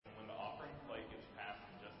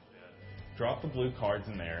drop the blue cards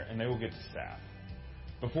in there and they will get to staff.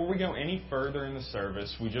 Before we go any further in the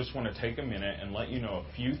service, we just want to take a minute and let you know a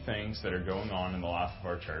few things that are going on in the life of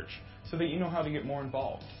our church so that you know how to get more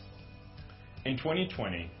involved. In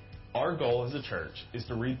 2020, our goal as a church is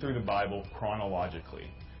to read through the Bible chronologically.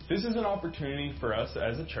 This is an opportunity for us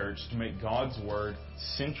as a church to make God's Word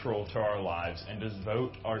central to our lives and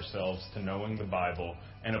devote ourselves to knowing the Bible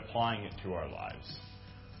and applying it to our lives.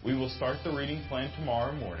 We will start the reading plan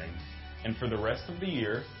tomorrow morning, and for the rest of the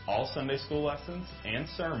year, all Sunday school lessons and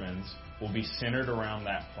sermons will be centered around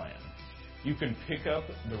that plan. You can pick up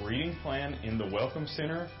the reading plan in the Welcome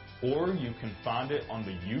Center, or you can find it on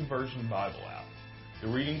the YouVersion Bible app. The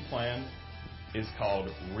reading plan is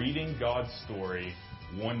called Reading God's Story,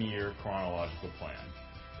 1 Year Chronological Plan.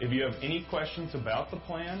 If you have any questions about the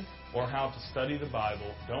plan or how to study the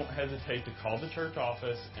Bible, don't hesitate to call the church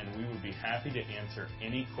office and we would be happy to answer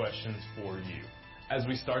any questions for you. As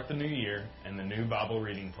we start the new year and the new Bible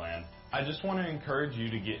reading plan, I just want to encourage you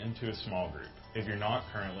to get into a small group if you're not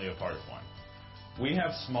currently a part of one. We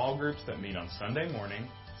have small groups that meet on Sunday morning,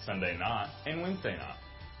 Sunday night, and Wednesday night.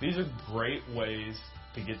 These are great ways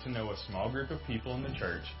to get to know a small group of people in the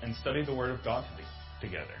church and study the Word of God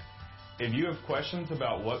together. If you have questions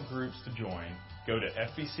about what groups to join, go to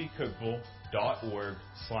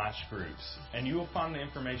fbccookeville.org/groups and you will find the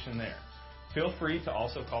information there. Feel free to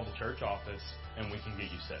also call the church office and we can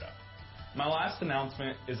get you set up. My last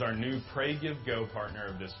announcement is our new Pray Give Go partner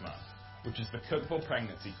of this month, which is the Cookeville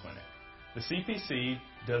Pregnancy Clinic. The CPC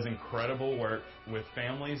does incredible work with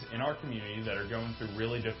families in our community that are going through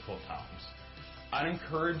really difficult times. I'd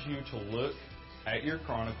encourage you to look at your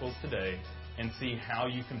Chronicles today and see how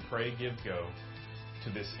you can pray, give, go to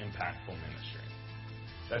this impactful ministry.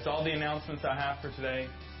 That's all the announcements I have for today.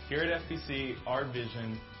 Here at FBC, our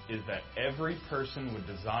vision is that every person would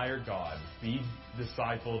desire God, be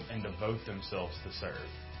discipled, and devote themselves to serve.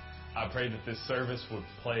 I pray that this service would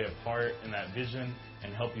play a part in that vision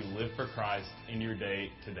and help you live for Christ in your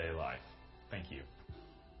day-to-day life. Thank you.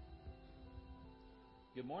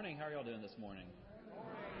 Good morning. How are y'all doing this morning?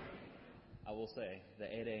 I will say the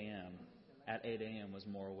 8 a.m. was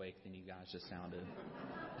more awake than you guys just sounded.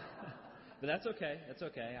 But that's okay. That's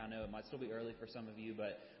okay. I know it might still be early for some of you,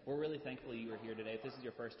 but we're really thankful you are here today. If this is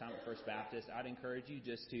your first time at First Baptist, I'd encourage you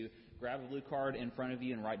just to grab a blue card in front of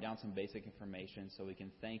you and write down some basic information so we can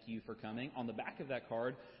thank you for coming. On the back of that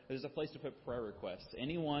card, there's a place to put prayer requests.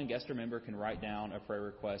 Anyone, guest or member, can write down a prayer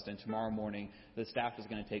request, and tomorrow morning the staff is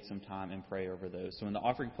going to take some time and pray over those. So when the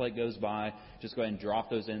offering plate goes by, just go ahead and drop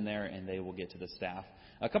those in there, and they will get to the staff.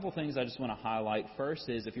 A couple things I just want to highlight. First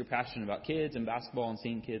is if you're passionate about kids and basketball and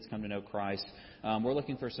seeing kids come to know Christ, we're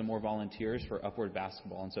looking for some more volunteers for Upward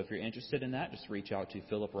Basketball. And so if you're interested in that, just reach out to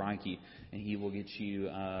Philip Reinke, and he will get you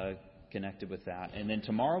connected with that. And then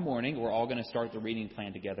tomorrow morning, we're all going to start the reading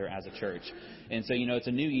plan together as a church. And so, it's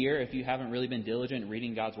a new year. If you haven't really been diligent in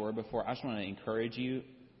reading God's Word before, I just want to encourage you,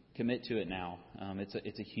 commit to it now.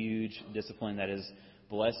 It's a huge discipline that has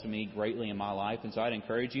blessed me greatly in my life. And so I'd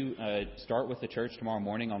encourage you, start with the church tomorrow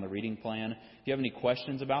morning on the reading plan. If you have any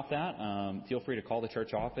questions about that, feel free to call the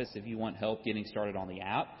church office. If you want help getting started on the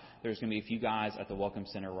app, there's going to be a few guys at the Welcome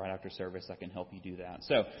Center right after service that can help you do that.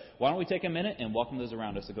 So why don't we take a minute and welcome those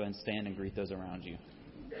around us. So go ahead and stand and greet those around you.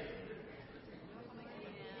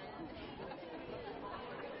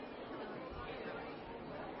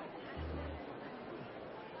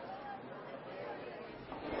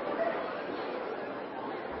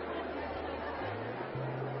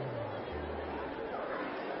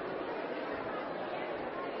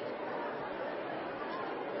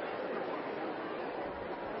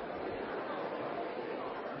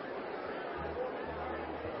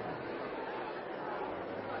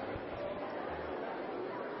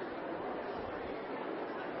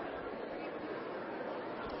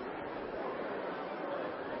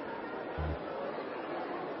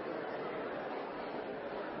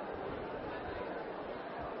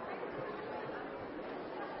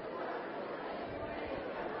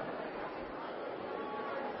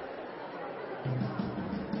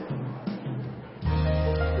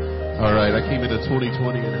 All right, I came into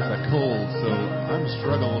 2020 and had a cold, so I'm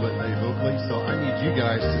struggling a little bit today vocally, so I need you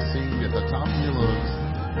guys to sing at the top of your lungs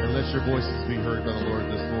and let your voices be heard by the Lord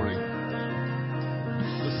this morning.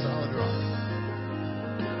 The solid rock.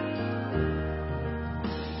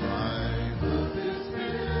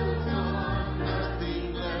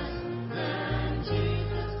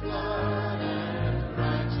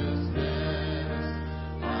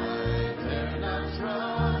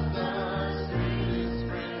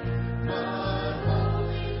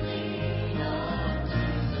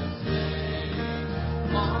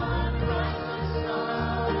 On Christ the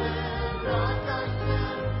solid rock.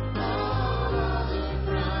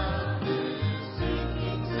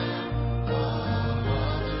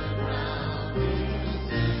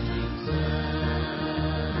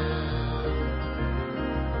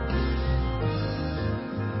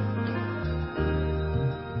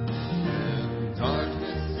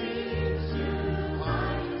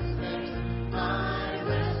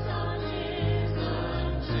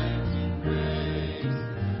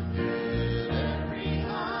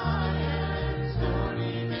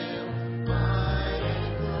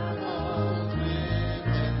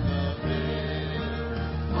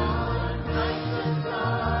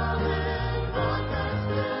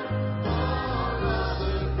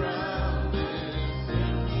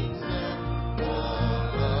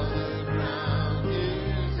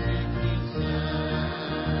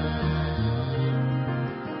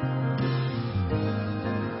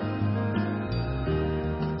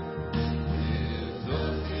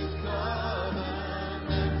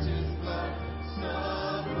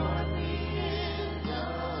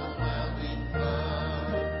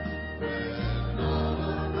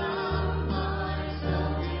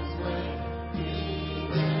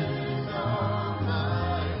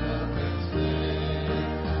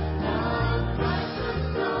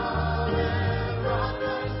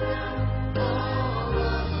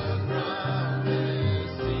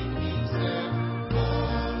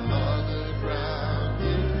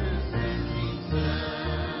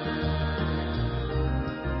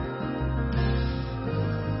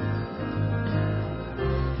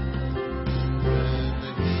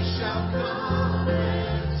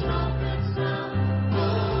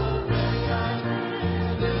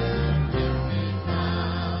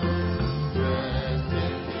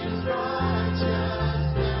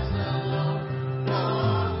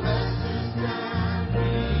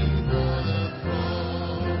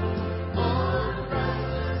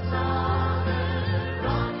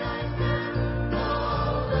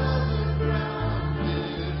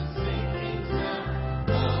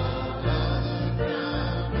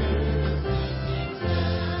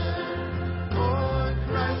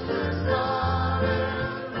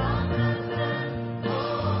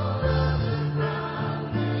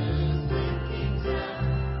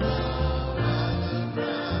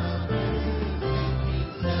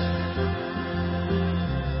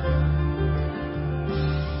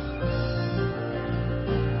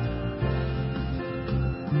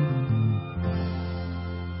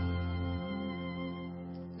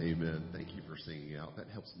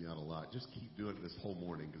 helps me out a lot. Just keep doing it this whole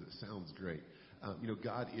morning because it sounds great.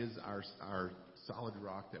 God is our solid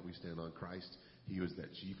rock that we stand on. Christ, He was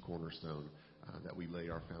that chief cornerstone that we lay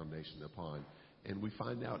our foundation upon. And we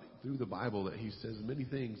find out through the Bible that He says many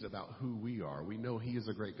things about who we are. We know He is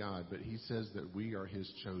a great God, but He says that we are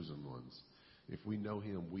His chosen ones. If we know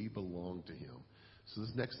Him, we belong to Him. So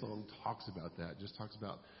this next song talks about that, just talks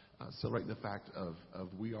about celebrating the fact of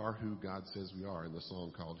we are who God says we are in the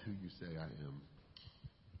song called Who You Say I Am.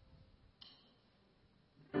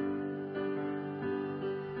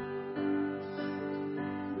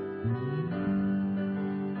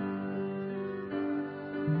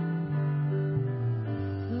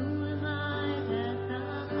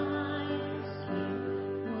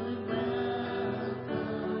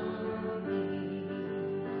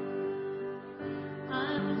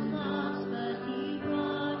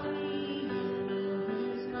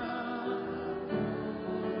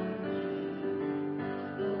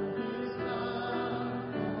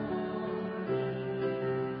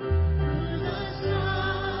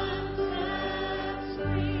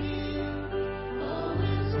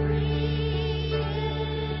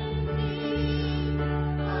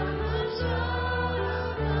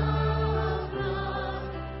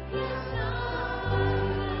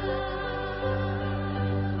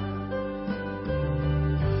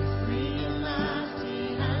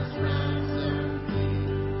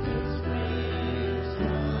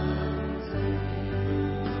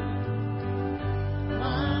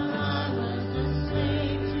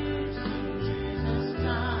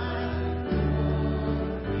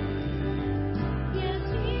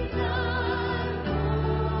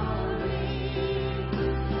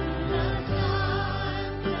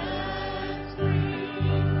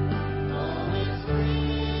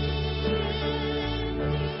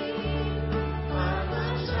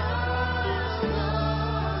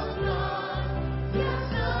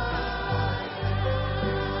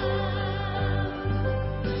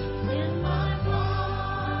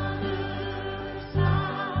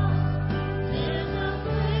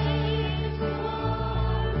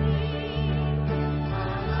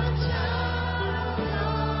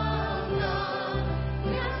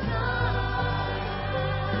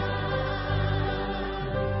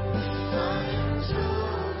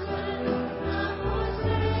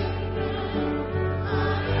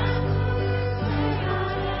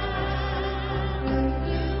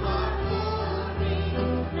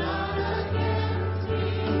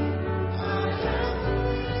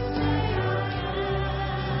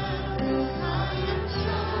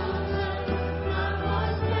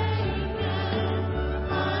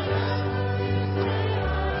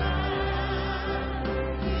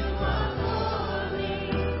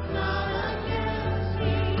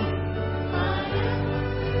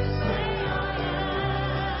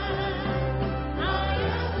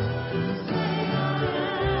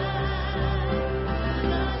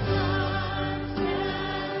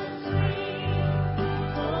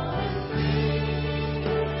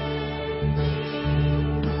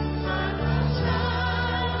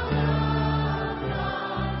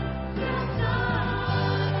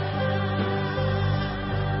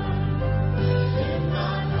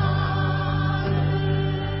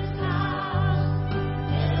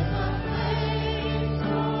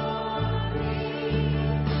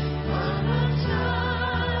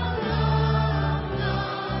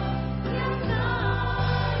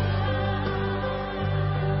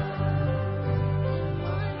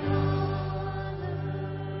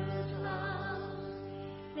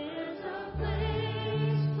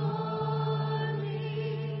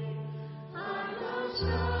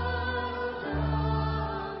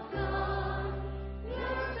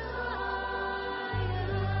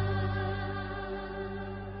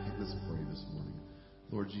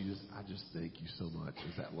 Lord Jesus, I just thank you so much.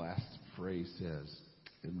 As that last phrase says,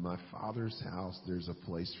 in my Father's house, there's a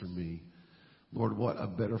place for me. Lord, what a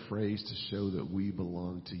better phrase to show that we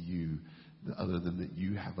belong to you, other than that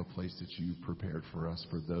you have a place that you've prepared for us,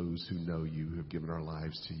 for those who know you, who have given our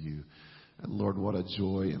lives to you. And Lord, what a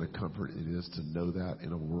joy and a comfort it is to know that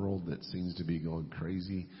in a world that seems to be going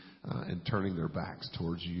crazy and turning their backs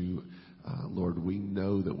towards you. Lord, we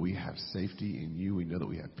know that we have safety in you. We know that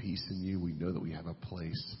we have peace in you. We know that we have a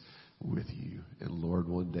place with you. And Lord,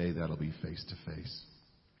 one day that'll be face to face.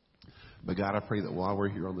 But God, I pray that while we're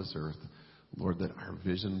here on this earth, Lord, that our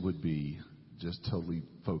vision would be just totally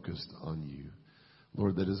focused on you.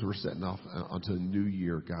 Lord, that as we're setting off onto a new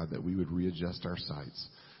year, God, that we would readjust our sights.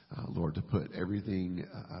 Lord, to put everything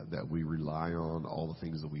that we rely on, all the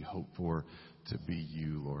things that we hope for, to be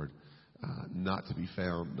you, Lord. Not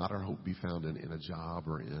our hope be found in a job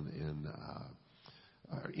or in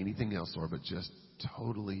or anything else, Lord, but just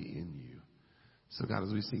totally in you. So, God,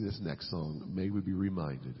 as we sing this next song, may we be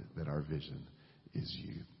reminded that our vision is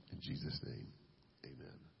you. In Jesus' name,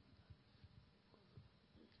 amen.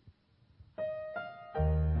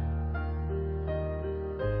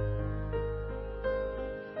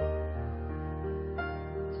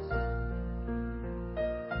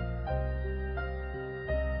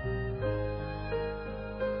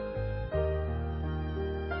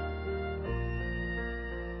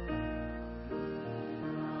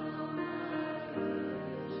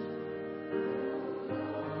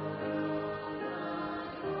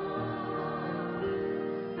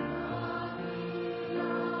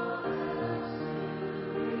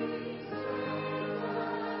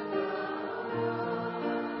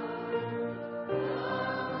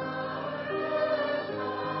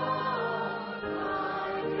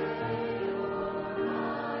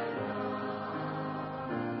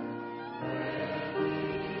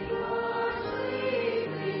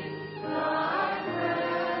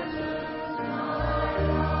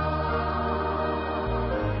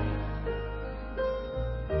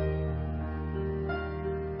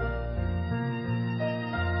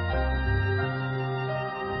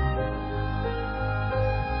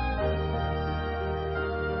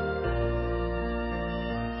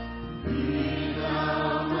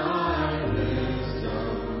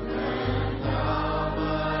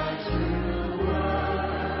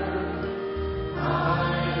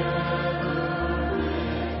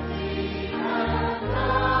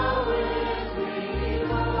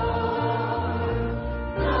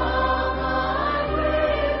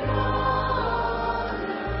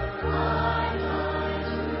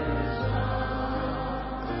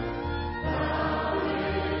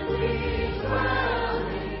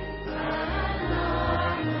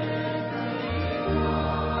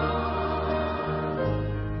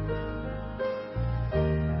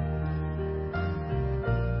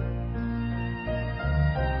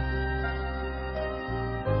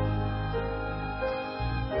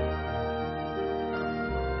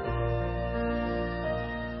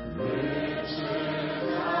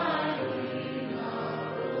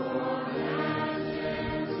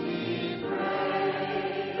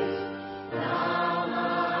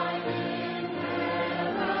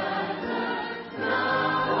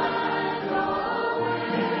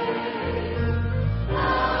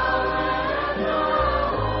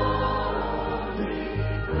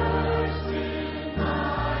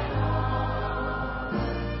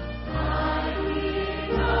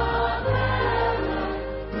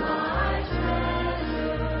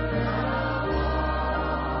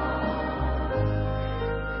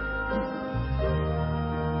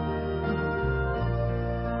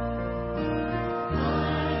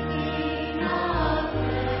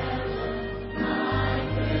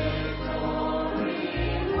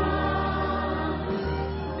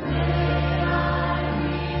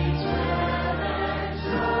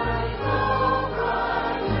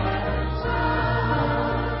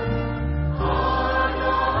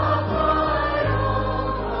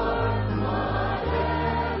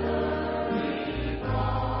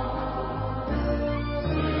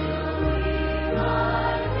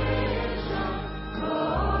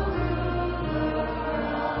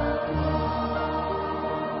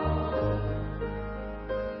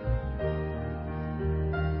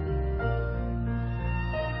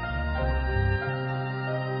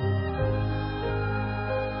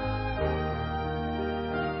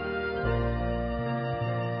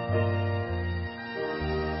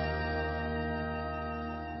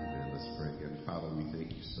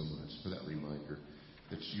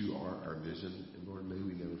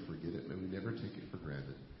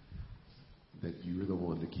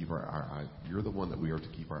 You're the one that we are to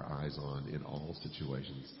keep our eyes on in all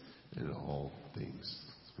situations and in all things.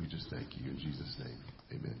 So we just thank you in Jesus' name.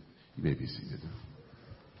 Amen. You may be seated.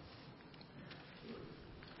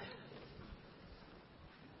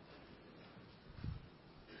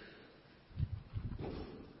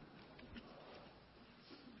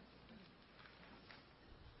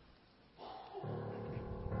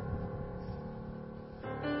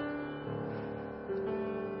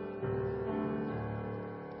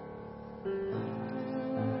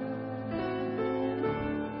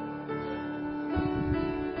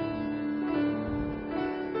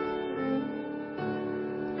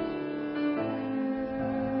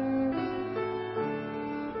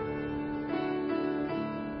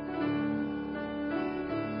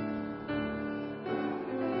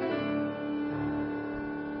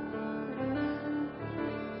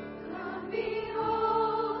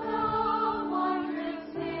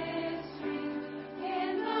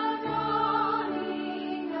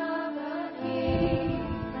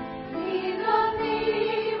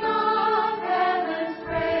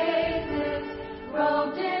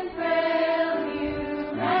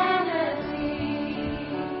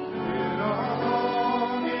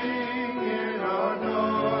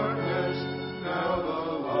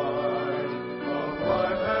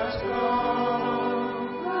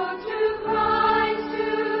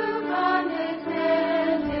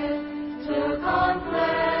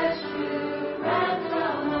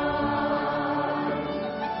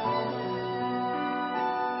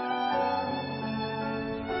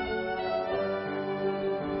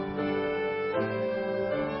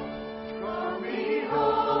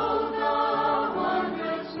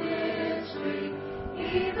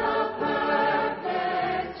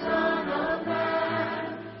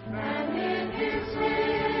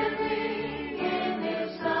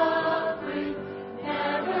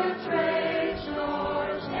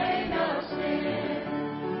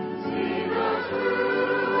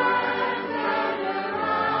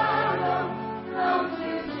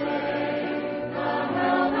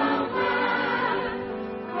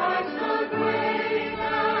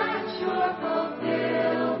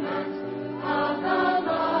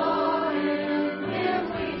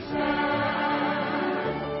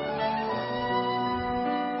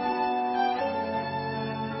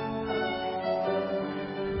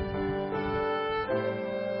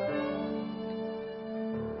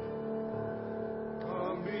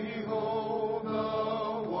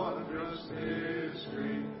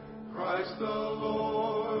 Christ the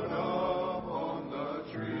Lord upon the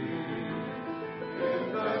tree.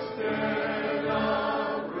 In the stead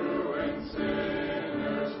of ruined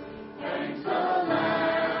sinners, hangs the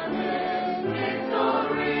Lamb in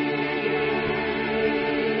victory.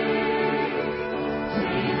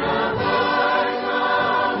 See the light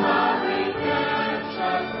of our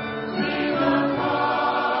redemption, see the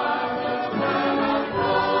marvelous plan of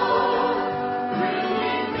God,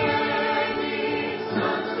 bringing many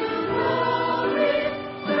sons to glory,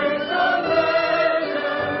 brings the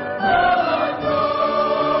pleasure of God.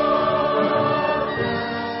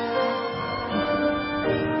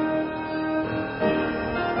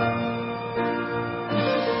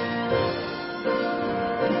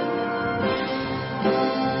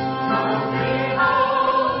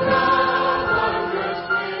 Behold the wondrous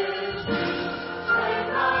mystery, spread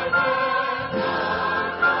by them that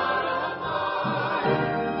God abide.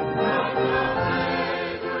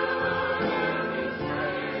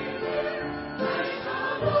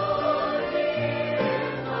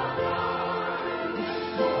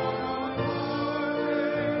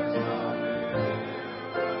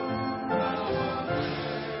 From the Savior every stranger,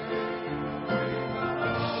 praise the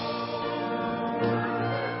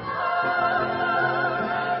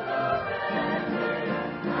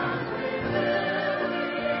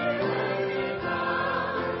Lord, He is the light.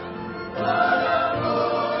 For the Lord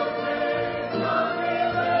is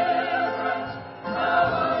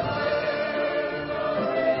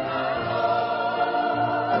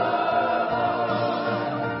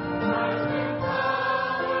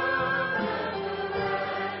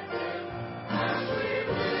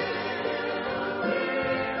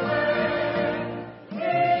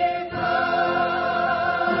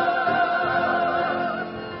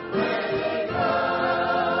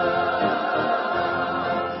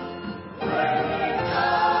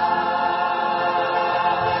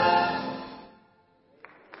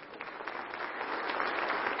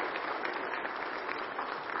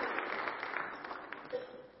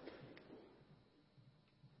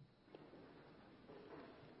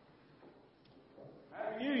the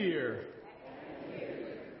Happy New Year.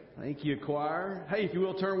 Thank you, choir. Hey, if you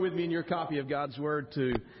will, turn with me in your copy of God's Word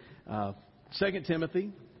to 2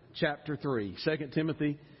 Timothy chapter 3. 2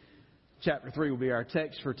 Timothy chapter 3 will be our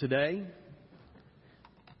text for today.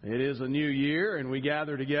 It is a new year, and we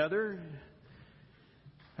gather together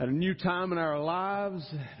at a new time in our lives,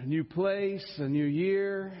 a new place, a new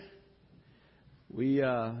year. We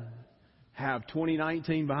have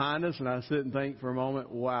 2019 behind us, and I sit and think for a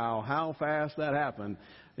moment, wow, how fast that happened.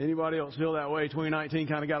 Anybody else feel that way? 2019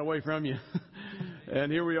 kind of got away from you. And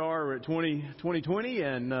here we are, we're at 2020,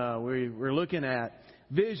 and we're looking at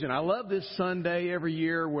vision. I love this Sunday every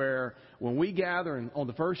year where when we gather on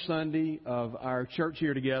the first Sunday of our church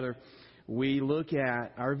here together, we look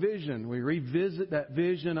at our vision. We revisit that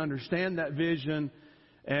vision, understand that vision,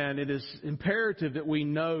 and it is imperative that we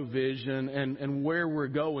know vision and where we're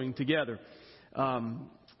going together.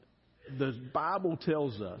 The Bible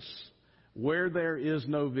tells us where there is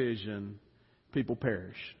no vision, people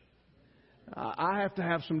perish. I have to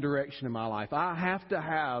have some direction in my life. I have to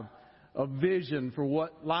have a vision for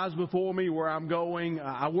what lies before me, where I'm going.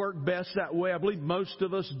 I work best that way. I believe most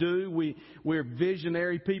of us do. We're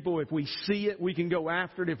visionary people. If we see it, we can go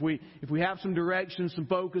after it. If we have some direction, some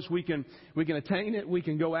focus, we can attain it. We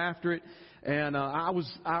can go after it. And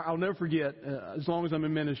I'll never forget. As long as I'm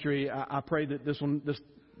in ministry, I pray that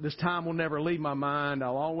this time will never leave my mind.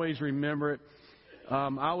 I'll always remember it.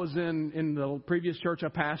 I was in the previous church I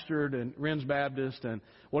pastored in Rennes Baptist, and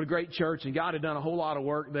what a great church, and God had done a whole lot of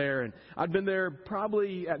work there. And I'd been there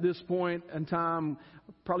probably at this point in time,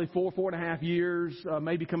 probably 4.5 years,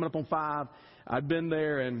 maybe coming up on 5. I'd been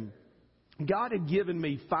there, and God had given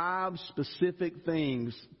me 5 specific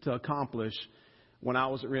things to accomplish when I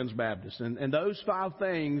was at Rennes Baptist. And those 5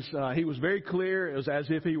 things, He was very clear. It was as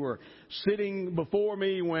if He were sitting before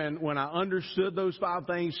me when I understood those 5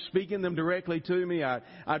 things, speaking them directly to me.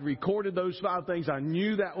 I'd recorded those 5 things. I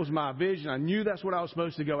knew that was my vision. I knew that's what I was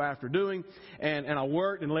supposed to go after doing. And I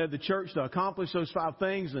worked and led the church to accomplish those 5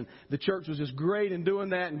 things. And the church was just great in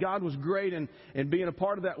doing that. And God was great in being a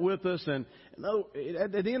part of that with us. And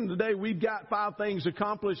at the end of the day, we've got 5 things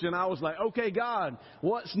accomplished. And I was like, okay, God,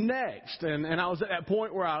 what's next? And I was at that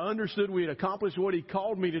point where I understood we had accomplished what He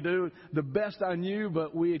called me to do the best I knew,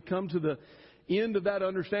 but we had come to the end of that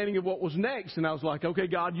understanding of what was next. And I was like, okay,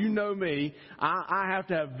 God, you know me. I have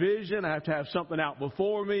to have vision. I have to have something out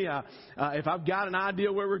before me. If I've got an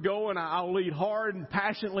idea where we're going, I'll lead hard and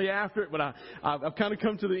passionately after it. But I've kind of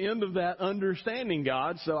come to the end of that understanding,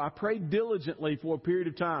 God. So I prayed diligently for a period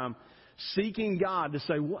of time, seeking God to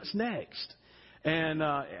say, what's next? And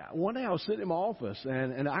one day I was sitting in my office,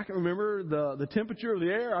 and I can remember the temperature of the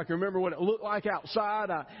air. I can remember what it looked like outside.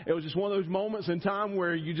 It was just one of those moments in time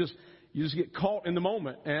where you just get caught in the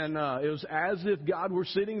moment. And it was as if God were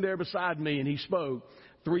sitting there beside me, and He spoke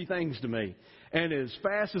 3 things to me. And as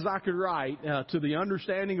fast as I could write, to the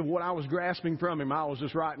understanding of what I was grasping from Him, I was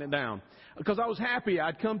just writing it down. Because I was happy.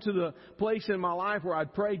 I'd come to the place in my life where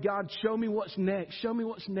I'd pray, God, show me what's next. Show me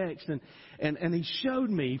what's next. And He showed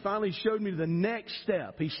me. He finally showed me the next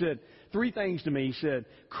step. He said 3 things to me. He said,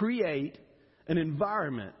 create an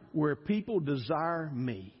environment where people desire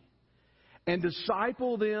me. And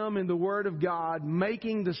disciple them in the Word of God,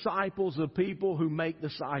 making disciples of people who make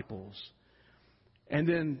disciples. And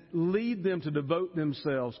then lead them to devote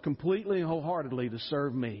themselves completely and wholeheartedly to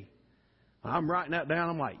serve me. I'm writing that down.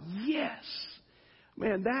 I'm like, yes.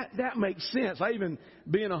 Man, that makes sense. I even,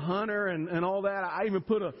 being a hunter and all that, I even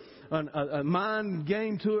put a mind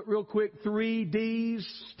game to it real quick. 3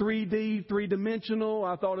 Ds, 3D, 3-dimensional.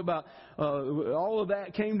 I thought about all of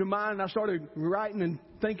that came to mind. And I started writing and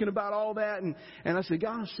thinking about all that. And I said,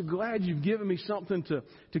 God, I'm so glad you've given me something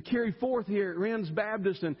to carry forth here at Ren's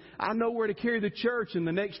Baptist. And I know where to carry the church. And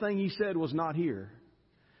the next thing He said was, not here.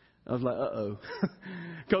 I was like, uh-oh.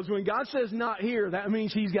 Because when God says not here, that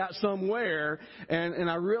means He's got somewhere. And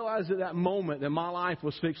I realized at that moment that my life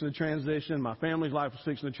was fixing to transition. My family's life was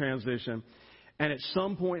fixing to transition. And at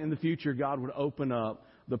some point in the future, God would open up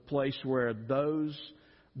the place where those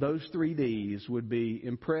 3 Ds would be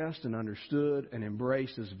impressed and understood and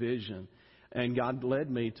embraced as vision. And God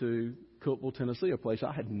led me to Cookeville, Tennessee, a place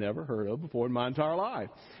I had never heard of before in my entire life.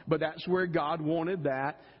 But that's where God wanted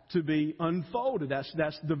that to be unfolded.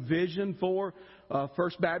 That's the vision for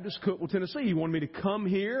First Baptist Cookeville, Tennessee. He wanted me to come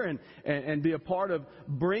here and be a part of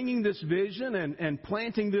bringing this vision and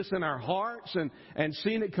planting this in our hearts and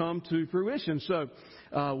seeing it come to fruition. So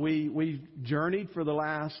we journeyed for the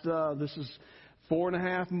last, this is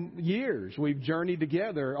 4.5 years. We've journeyed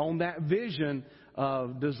together on that vision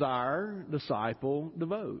of desire, disciple,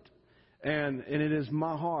 devote. And it is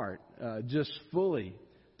my heart just fully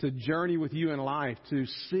to journey with you in life, to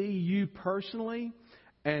see you personally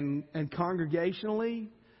and congregationally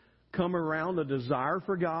come around a desire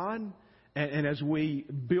for God. And as we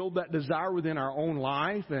build that desire within our own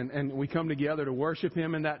life and we come together to worship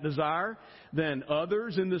Him in that desire, then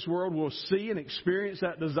others in this world will see and experience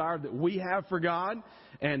that desire that we have for God.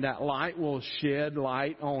 And that light will shed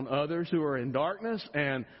light on others who are in darkness.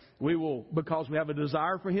 And we will, because we have a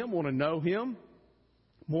desire for Him, want to know Him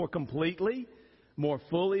more completely, more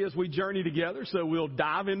fully as we journey together. So we'll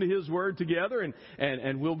dive into His Word together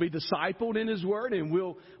and we'll be discipled in His Word, and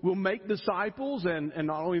we'll make disciples, and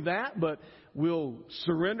not only that, but we'll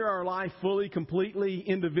surrender our life fully, completely,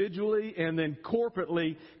 individually, and then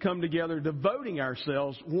corporately come together, devoting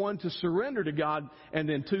ourselves, 1, to surrender to God, and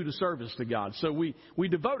then 2, to service to God. So we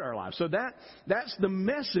devote our lives. So that's the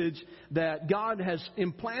message that God has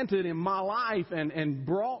implanted in my life and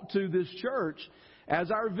brought to this church as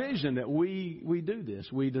our vision, that we do this.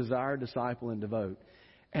 We desire, disciple, and devote.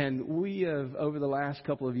 And we have, over the last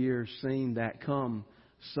couple of years, seen that come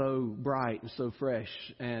so bright and so fresh,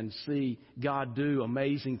 and see God do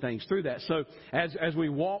amazing things through that. So as we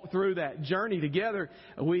walk through that journey together,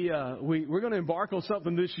 we're going to embark on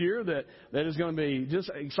something this year that is going to be just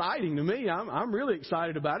exciting to me. I'm really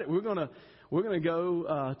excited about it. We're going to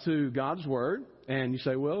go to God's Word. And you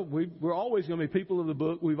say, well, we're always going to be people of the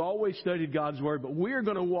book. We've always studied God's Word, but we're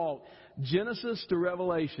going to walk Genesis to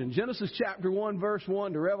Revelation. Genesis chapter 1, verse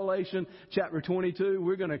 1 to Revelation chapter 22.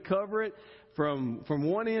 We're going to cover it from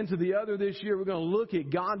one end to the other this year. We're going to look at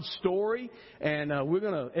God's story, and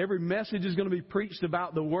every message is going to be preached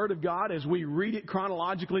about the Word of God as we read it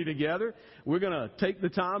chronologically together. We're going to take the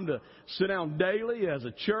time to sit down daily as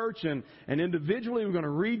a church and individually. We're going to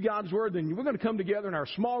read God's Word. Then we're going to come together, and our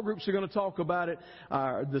small groups are going to talk about it.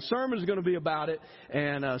 The sermon is going to be about it.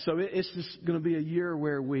 And so it's just going to be a year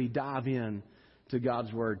where we dive in to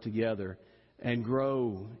God's Word together and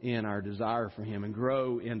grow in our desire for Him, and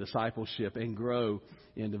grow in discipleship, and grow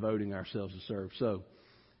in devoting ourselves to serve. So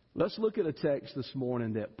let's look at a text this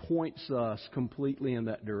morning that points us completely in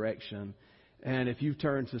that direction. And if you've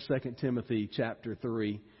turned to 2 Timothy chapter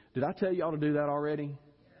 3, did I tell you all to do that already?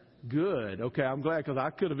 Good. Okay, I'm glad, because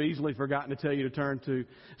I could have easily forgotten to tell you to turn to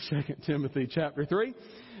 2 Timothy chapter 3.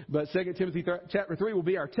 But 2 Timothy chapter 3 will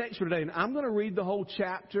be our text for today. And I'm going to read the whole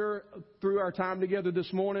chapter through our time together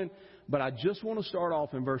this morning. But I just want to start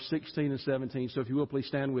off in verse 16 and 17. So if you will, please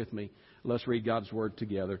stand with me. Let's read God's Word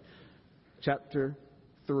together. Chapter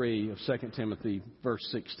 3 of 2 Timothy, verse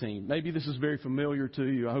 16. Maybe this is very familiar to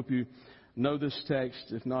you. I hope you know this text.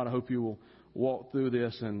 If not, I hope you will walk through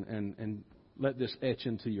this and let this etch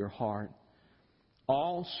into your heart.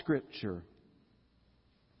 All Scripture,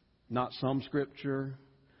 not some Scripture,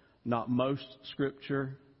 not most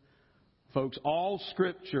Scripture. Folks, all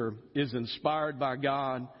Scripture is inspired by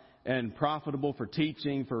God and profitable for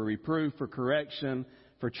teaching, for reproof, for correction,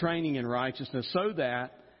 for training in righteousness, so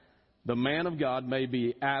that the man of God may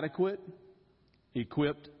be adequate,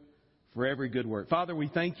 equipped for every good work. Father, we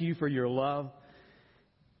thank you for your love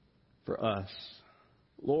for us.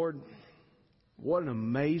 Lord, what an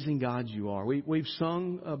amazing God you are. We've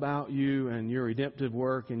sung about you and your redemptive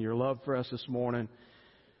work and your love for us this morning.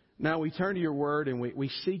 Now we turn to your word and we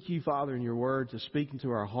seek you, Father, in your word to speak into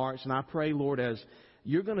our hearts. And I pray, Lord, as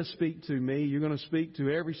you're going to speak to me, you're going to speak to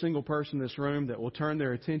every single person in this room that will turn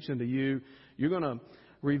their attention to you. You're going to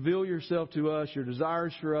reveal yourself to us, your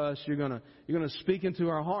desires for us. You're going to speak into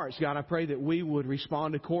our hearts. God, I pray that we would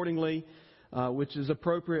respond accordingly, which is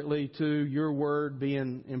appropriately to your word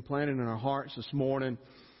being implanted in our hearts this morning.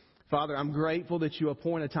 Father, I'm grateful that you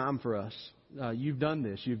appoint a time for us. You've done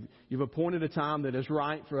this. You've appointed a time that is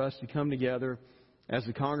right for us to come together as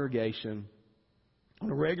a congregation on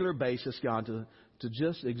a regular basis, God, to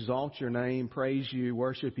just exalt your name, praise you,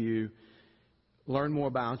 worship you, learn more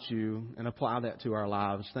about you, and apply that to our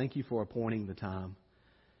lives. Thank you for appointing the time.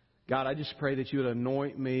 God, I just pray that you would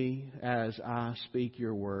anoint me as I speak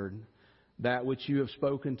your word, that which you have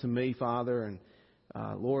spoken to me, Father, and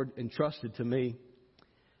Lord, entrusted to me.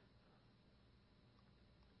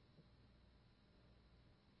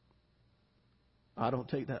 I don't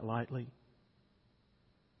take that lightly.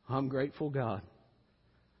 I'm grateful, God,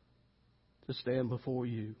 to stand before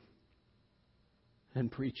you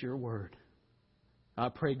and preach your word. I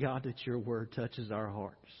pray, God, that your word touches our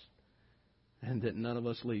hearts and that none of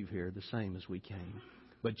us leave here the same as we came,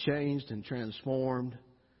 but changed and transformed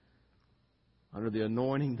under the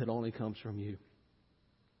anointing that only comes from you.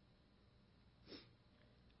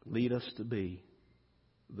 Lead us to be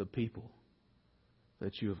the people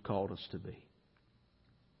that you have called us to be.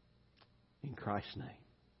 In Christ's name.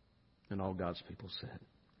 And all God's people said,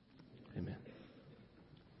 amen.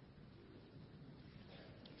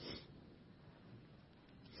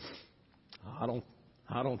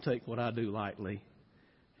 I don't take what I do lightly.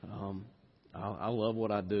 I love what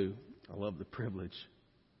I do. I love the privilege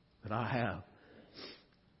that I have.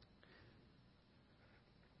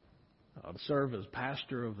 To serve as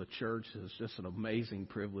pastor of the church is just an amazing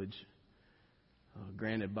privilege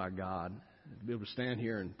granted by God. To be able to stand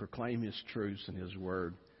here and proclaim His truths and His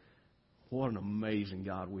Word. What an amazing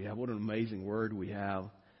God we have. What an amazing Word we have.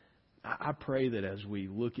 I pray that as we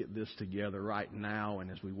look at this together right now and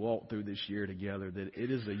as we walk through this year together, that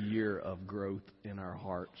it is a year of growth in our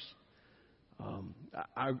hearts.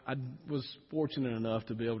 I was fortunate enough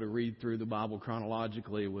to be able to read through the Bible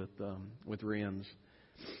chronologically with Renz.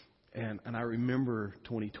 And I remember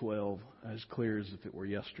 2012 as clear as if it were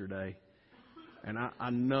yesterday. And I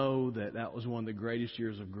know that was one of the greatest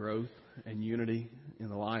years of growth and unity in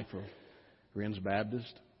the life of Renz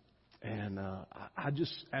Baptist. And I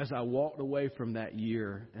just, as I walked away from that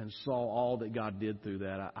year and saw all that God did through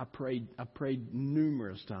that, I prayed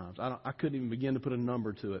numerous times. I couldn't even begin to put a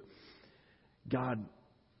number to it. God,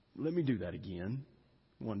 let me do that again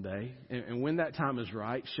one day. And when that time is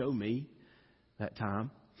right, show me that time.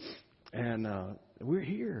 And we're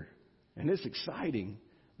here. And it's exciting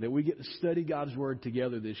that we get to study God's Word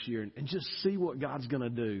together this year and just see what God's going to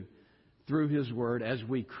do through His Word as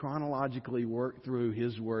we chronologically work through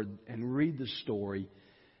His Word and read the story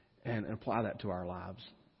and apply that to our lives.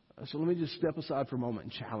 So let me just step aside for a moment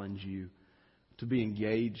and challenge you to be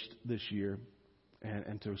engaged this year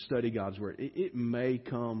and to study God's Word. It may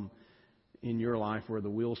come in your life where the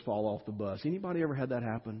wheels fall off the bus. Anybody ever had that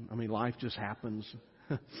happen? I mean, life just happens.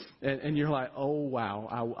 and you're like, oh,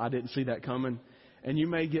 wow, I didn't see that coming. And you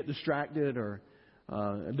may get distracted or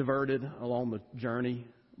diverted along the journey,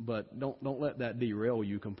 but don't let that derail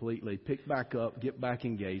you completely. Pick back up, get back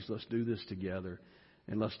engaged. Let's do this together,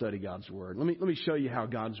 and let's study God's Word. Let me show you how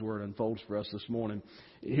God's Word unfolds for us this morning.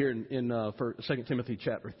 Here in 2 Timothy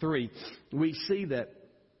chapter 3, we see that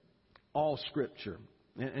all Scripture,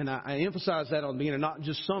 and I emphasize that on the beginning, not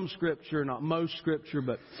just some Scripture, not most Scripture,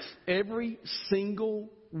 but every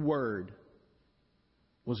single word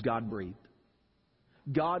was God-breathed.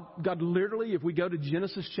 God literally, if we go to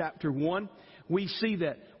Genesis chapter 1, we see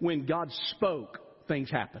that when God spoke, things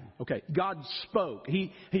happen. Okay, God spoke.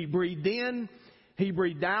 He breathed in, He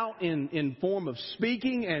breathed out in form of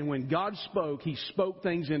speaking, and when God spoke, He spoke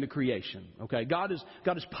things into creation. Okay, God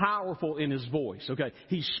is powerful in His voice. Okay,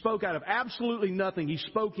 He spoke out of absolutely nothing. He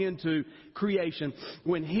spoke into creation.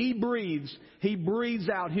 When He breathes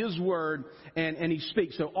out His word, and He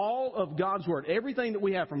speaks. So all of God's word, everything that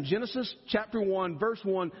we have from Genesis chapter 1, verse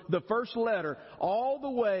 1, the first letter, all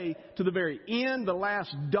the way to the very end, the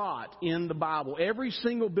last dot in the Bible, every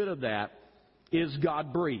single bit of that is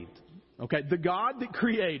God breathed. Okay, the God that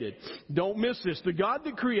created, don't miss this, the God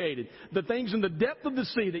that created the things in the depth of the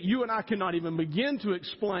sea that you and I cannot even begin to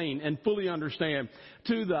explain and fully understand,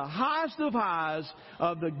 to the highest of highs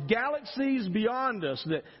of the galaxies beyond us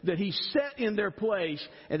that He set in their place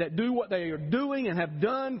and that do what they are doing and have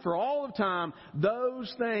done for all of time.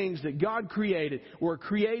 Those things that God created were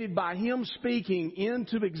created by Him speaking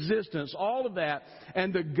into existence, all of that.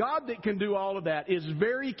 And the God that can do all of that is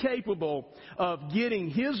very capable of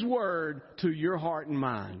getting His word to your heart and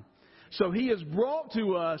mind. So He has brought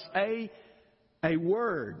to us a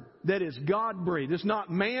word that is God-breathed. It's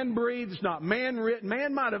not man-breathed. It's not man-written.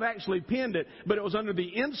 Man might have actually penned it, but it was under the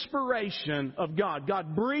inspiration of God.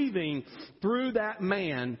 God breathing through that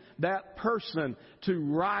man, that person, to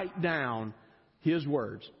write down His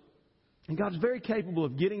words. And God's very capable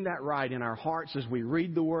of getting that right in our hearts as we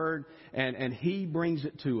read the Word, and He brings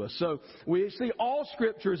it to us. So we see all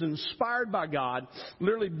Scripture is inspired by God,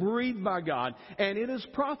 literally breathed by God, and it is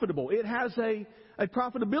profitable. It has a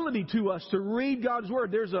profitability to us to read God's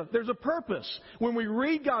Word. There's a purpose. When we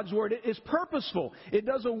read God's Word, it's purposeful. It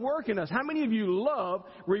does a work in us. How many of you love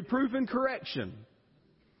reproof and correction?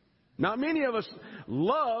 Not many of us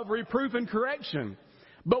love reproof and correction.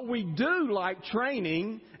 But we do like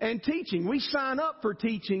training and teaching. We sign up for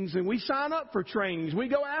teachings and we sign up for trainings. We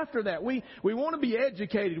go after that. We want to be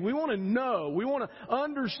educated. We want to know. We want to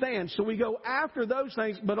understand. So we go after those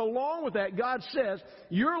things. But along with that, God says,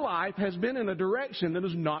 your life has been in a direction that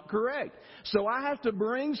is not correct. So I have to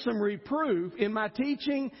bring some reproof in my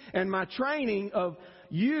teaching and my training of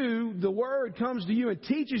you. The Word comes to you and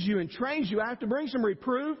teaches you and trains you. I have to bring some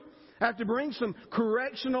reproof. I have to bring some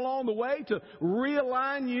correction along the way to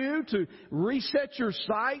realign you, to reset your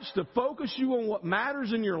sights, to focus you on what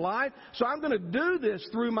matters in your life. So I'm going to do this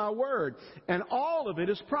through my Word. And all of it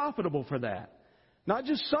is profitable for that. Not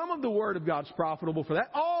just some of the Word of God is profitable for that.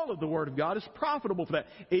 All of the Word of God is profitable for that.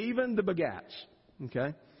 Even the begats.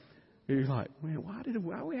 Okay? You're like, man, why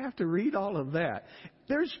do we have to read all of that?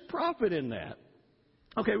 There's profit in that.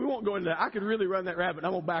 Okay, we won't go into that. I could really run that rabbit.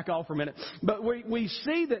 I'm going to back off for a minute. But we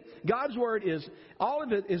see that God's Word all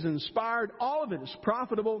of it is inspired. All of it is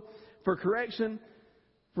profitable for correction,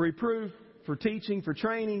 for reproof, for teaching, for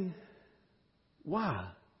training. Why?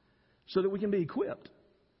 So that we can be equipped.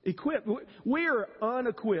 Equipped. We are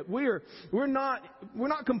unequipped. We're not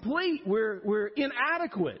complete. We're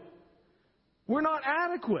inadequate. We're not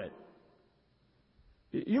adequate.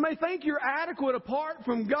 You may think you're adequate apart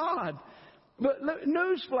from God. But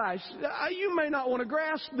newsflash, you may not want to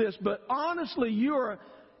grasp this, but honestly, you are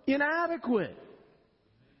inadequate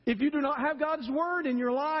if you do not have God's Word in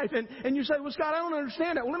your life. And you say, well, Scott, I don't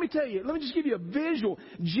understand that. Well, let me tell you. Let me just give you a visual.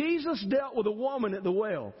 Jesus dealt with a woman at the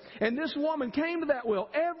well. And this woman came to that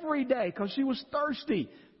well every day because she was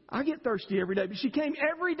thirsty. I get thirsty every day, but she came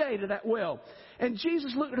every day to that well. And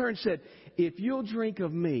Jesus looked at her and said, if you'll drink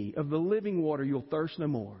of me, of the living water, you'll thirst no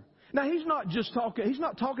more. Now, He's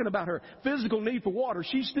not talking about her physical need for water.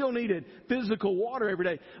 She still needed physical water every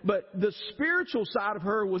day. But the spiritual side of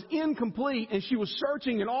her was incomplete, and she was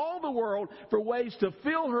searching in all the world for ways to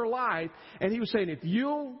fill her life. And He was saying, if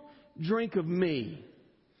you'll drink of me,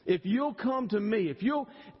 if you'll come to me, if you'll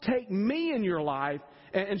take me in your life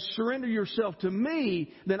and surrender yourself to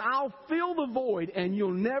me, then I'll fill the void and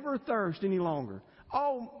you'll never thirst any longer.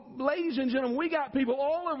 Oh, ladies and gentlemen, we got people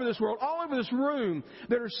all over this world, all over this room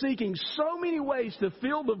that are seeking so many ways to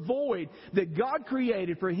fill the void that God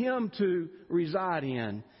created for Him to reside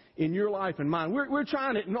in your life and mine. We're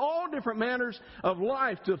trying it in all different manners of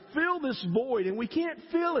life to fill this void, and we can't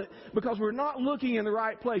fill it because we're not looking in the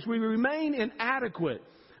right place. We remain inadequate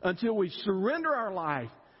until we surrender our life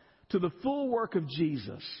to the full work of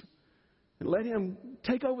Jesus and let Him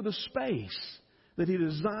take over the space that He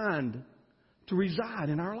designed to reside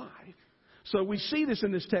in our life. So we see this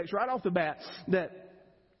in this text right off the bat, that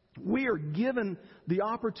we are given the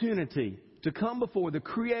opportunity to come before the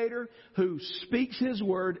Creator who speaks His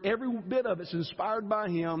Word. Every bit of it's inspired by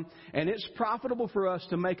Him, and it's profitable for us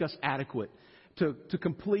to make us adequate, to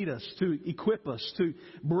complete us, to equip us, to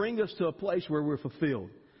bring us to a place where we're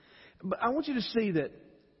fulfilled. But I want you to see that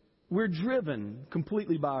we're driven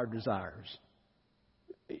completely by our desires.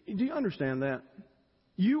 Do you understand that?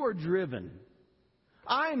 You are driven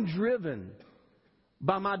I am driven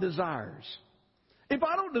by my desires. If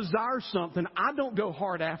I don't desire something, I don't go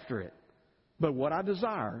hard after it. But what I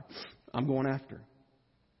desire, I'm going after.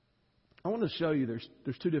 I want to show you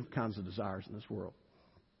there's two different kinds of desires in this world.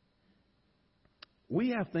 We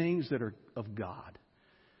have things that are of God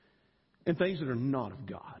and things that are not of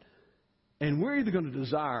God. And we're either going to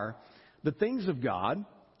desire the things of God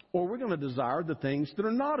or we're going to desire the things that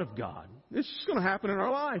are not of God. It's just going to happen in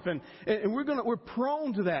our life, and we're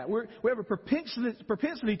prone to that. We have a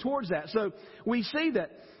propensity towards that. So we see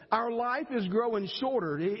that our life is growing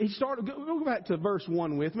shorter. Go back to verse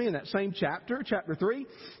 1 with me in that same chapter, chapter 3.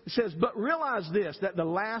 It says, "But realize this, that in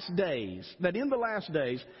the last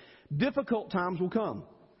days, difficult times will come."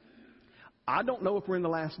 I don't know if we're in the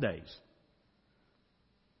last days,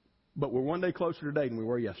 but we're one day closer today than we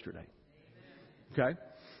were yesterday. Okay?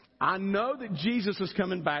 I know that Jesus is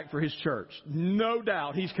coming back for His church. No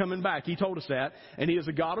doubt He's coming back. He told us that. And He is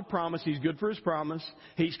a God of promise. He's good for His promise.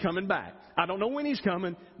 He's coming back. I don't know when He's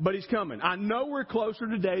coming, but He's coming. I know we're closer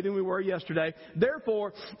today than we were yesterday.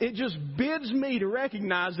 Therefore, it just bids me to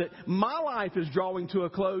recognize that my life is drawing to a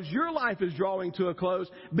close. Your life is drawing to a close,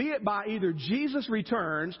 be it by either Jesus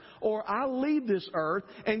returns or I leave this earth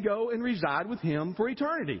and go and reside with Him for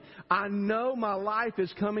eternity. I know my life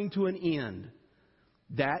is coming to an end.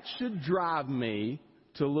 That should drive me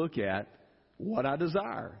to look at what I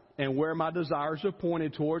desire and where my desires are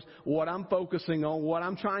pointed towards, what I'm focusing on, what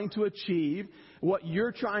I'm trying to achieve, what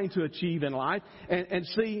you're trying to achieve in life. And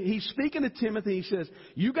see, he's speaking to Timothy. He says,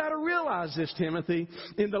 you got to realize this, Timothy.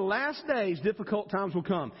 In the last days, difficult times will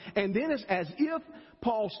come. And then it's as if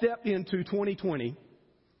Paul stepped into 2020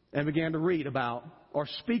 and began to read about or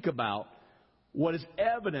speak about what is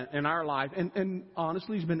evident in our life. And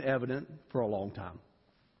honestly, it's been evident for a long time.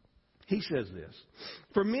 He says this,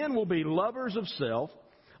 "For men will be lovers of self,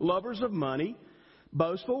 lovers of money,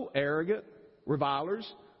 boastful, arrogant,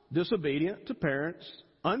 revilers, disobedient to parents,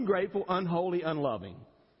 ungrateful, unholy, unloving,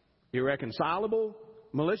 irreconcilable,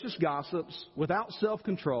 malicious gossips, without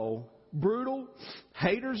self-control, brutal,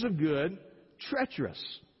 haters of good,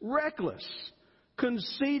 treacherous, reckless,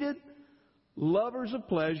 conceited, lovers of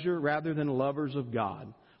pleasure rather than lovers of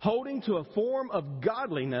God, holding to a form of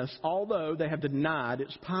godliness, although they have denied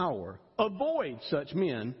its power. Avoid such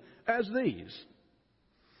men as these."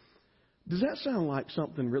 Does that sound like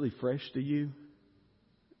something really fresh to you?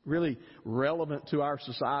 Really relevant to our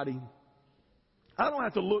society? I don't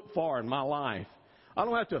have to look far in my life. I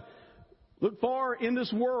don't have to look far in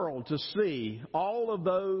this world to see all of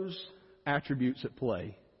those attributes at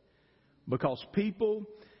play. Because people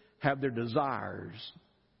have their desires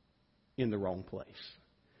in the wrong place.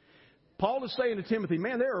 Paul is saying to Timothy,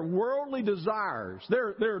 man, there are worldly desires.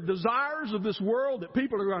 There are desires of this world that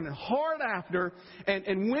people are running hard after.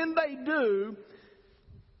 And when they do,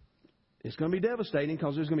 it's going to be devastating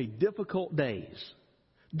because there's going to be difficult days.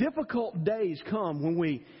 Difficult days come when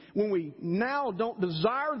we now don't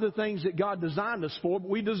desire the things that God designed us for, but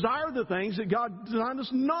we desire the things that God designed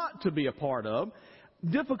us not to be a part of.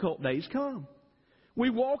 Difficult days come. We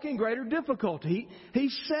walk in greater difficulty. He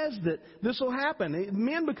says that this will happen.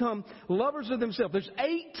 Men become lovers of themselves. There's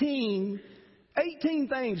 18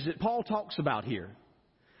 things that Paul talks about here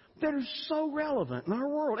that are so relevant in our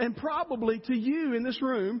world. And probably to you in this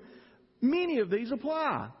room, many of these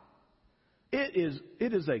apply. It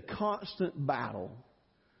is a constant battle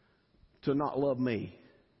to not love me.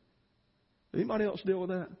 Anybody else deal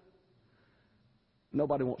with that?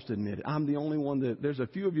 Nobody wants to admit it. I'm the only one that, there's a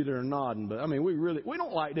few of you that are nodding, but I mean, we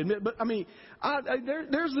don't like to admit it. But I mean,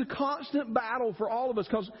 there's a constant battle for all of us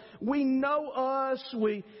because we know us,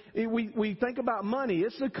 we think about money.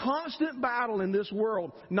 It's a constant battle in this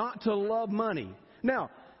world not to love money. Now,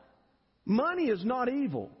 money is not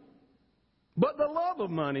evil, but the love of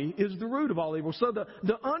money is the root of all evil. So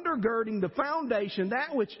the undergirding, the foundation,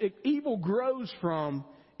 that which evil grows from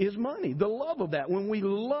is money, the love of that. When we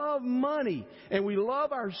love money and we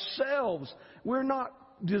love ourselves, we're not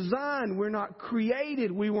designed, we're not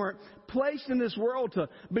created, we weren't placed in this world to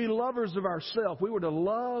be lovers of ourselves. We were to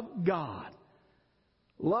love God.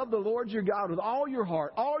 Love the Lord your God with all your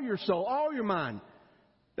heart, all your soul, all your mind.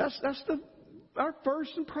 That's our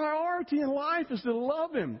first priority in life is to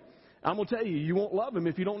love Him. I'm going to tell you, you won't love Him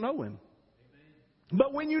if you don't know Him.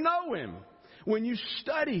 But when you know Him, when you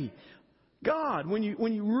study God, when you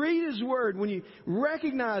read His Word, when you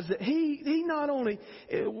recognize that He not only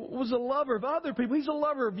was a lover of other people, He's a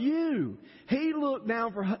lover of you. He looked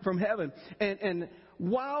down from heaven, and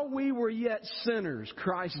while we were yet sinners,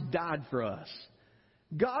 Christ died for us.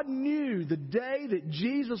 God knew the day that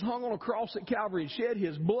Jesus hung on a cross at Calvary and shed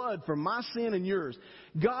His blood for my sin and yours.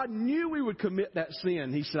 God knew we would commit that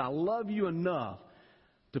sin. He said, I love you enough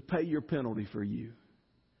to pay your penalty for you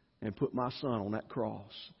and put my Son on that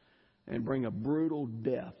cross and bring a brutal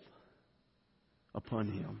death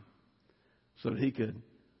upon Him so that He could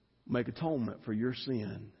make atonement for your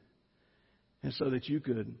sin and so that you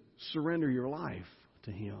could surrender your life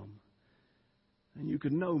to Him. And you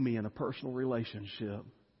could know me in a personal relationship.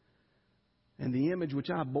 And the image which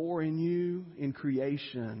I bore in you in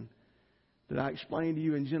creation, that I explained to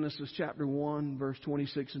you in Genesis chapter 1, verse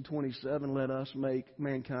 26 and 27, let us make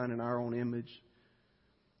mankind in our own image.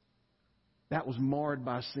 That was marred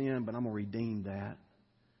by sin, but I'm going to redeem that.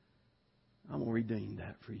 I'm going to redeem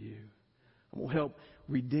that for you. I'm going to help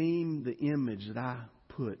redeem the image that I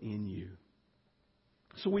put in you.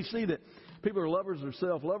 So we see that people are lovers of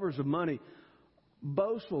self, lovers of money,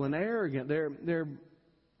 boastful and arrogant. They're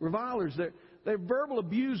revilers. They're verbal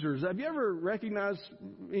abusers. Have you ever recognized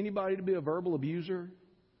anybody to be a verbal abuser?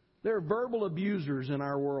 There are verbal abusers in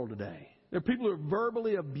our world today. There are people who are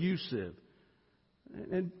verbally abusive.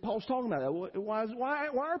 And Paul's talking about that. Why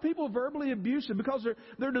are people verbally abusive? Because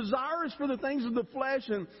their desires for the things of the flesh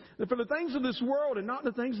and for the things of this world and not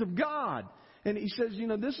the things of God. And he says,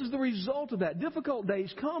 this is the result of that. Difficult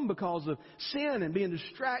days come because of sin and being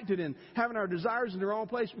distracted and having our desires in the wrong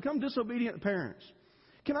place. Become disobedient parents.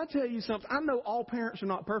 Can I tell you something? I know all parents are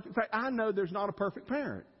not perfect. In fact, I know there's not a perfect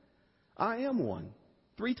parent. I am one.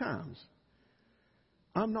 3 times.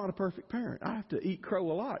 I'm not a perfect parent. I have to eat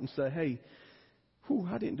crow a lot and say, hey,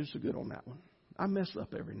 I didn't do so good on that one. I mess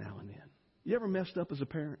up every now and then. You ever messed up as a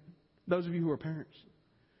parent? Those of you who are parents.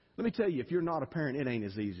 Let me tell you, if you're not a parent, it ain't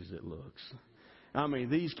as easy as it looks. I mean,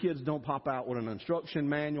 these kids don't pop out with an instruction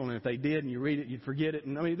manual, and if they did and you read it, you'd forget it.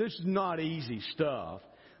 And I mean, this is not easy stuff.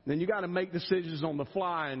 Then you got to make decisions on the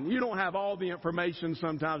fly, and you don't have all the information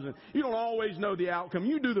sometimes, and you don't always know the outcome.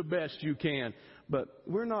 You do the best you can. But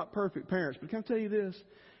we're not perfect parents. But can I tell you this?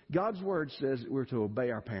 God's Word says that we're to obey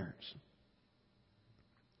our parents.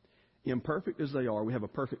 Imperfect as they are, we have a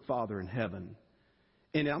perfect Father in heaven.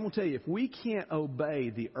 And I'm going to tell you, if we can't obey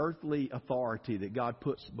the earthly authority that God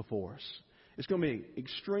puts before us, it's going to be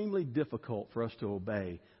extremely difficult for us to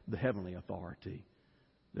obey the heavenly authority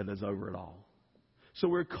that is over it all. So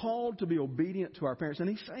we're called to be obedient to our parents. And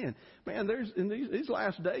he's saying, man, in these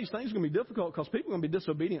last days, things are going to be difficult because people are going to be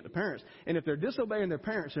disobedient to parents. And if they're disobeying their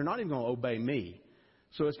parents, they're not even going to obey me.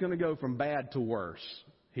 So it's going to go from bad to worse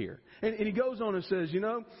here. And he goes on and says,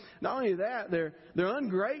 not only that, they're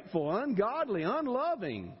ungrateful, ungodly,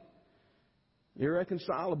 unloving,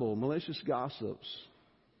 irreconcilable, malicious gossips,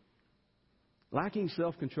 lacking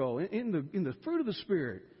self-control. In the fruit of the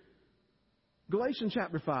Spirit, Galatians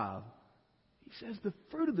chapter 5, he says the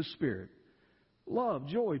fruit of the Spirit, love,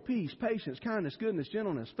 joy, peace, patience, kindness, goodness,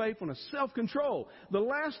 gentleness, faithfulness, self-control. The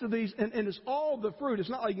last of these, and it's all the fruit. It's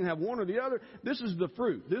not like you can have one or the other. This is the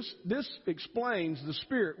fruit. This explains the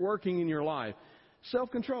Spirit working in your life.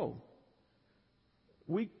 Self-control.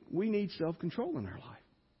 We need self-control in our life.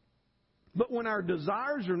 But when our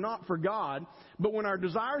desires are not for God, but when our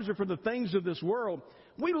desires are for the things of this world,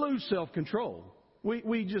 we lose self-control.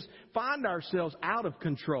 We just find ourselves out of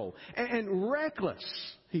control and reckless,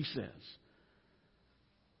 he says.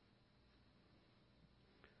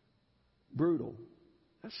 Brutal.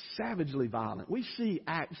 That's savagely violent. We see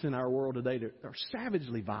acts in our world today that are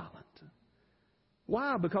savagely violent.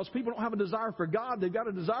 Why? Because people don't have a desire for God. They've got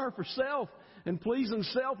a desire for self and pleasing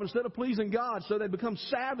self instead of pleasing God. So they become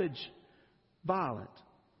savage, violent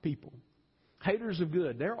people. Haters of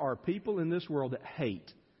good. There are people in this world that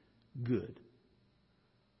hate good.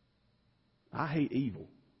 I hate evil.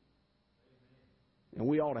 And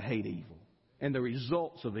we ought to hate evil and the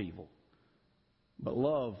results of evil. But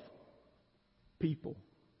love people,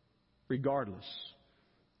 regardless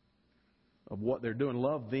of what they're doing.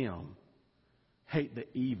 Love them. Hate the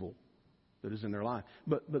evil that is in their life.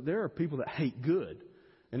 But there are people that hate good.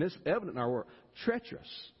 And it's evident in our world. Treacherous.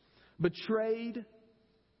 Betrayed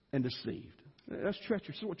and deceived. That's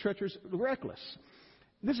treacherous. Treacherous, reckless.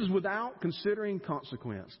 This is without considering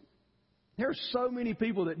consequence. There are so many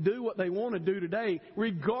people that do what they want to do today,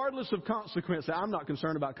 regardless of consequence. I'm not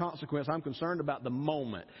concerned about consequence. I'm concerned about the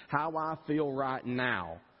moment, how I feel right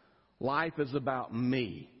now. Life is about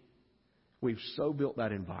me. We've so built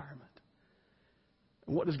that environment.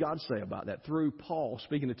 And what does God say about that? Through Paul,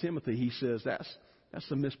 speaking to Timothy, he says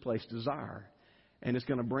that's a misplaced desire. And it's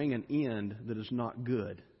going to bring an end that is not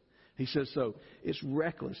good. He says so. It's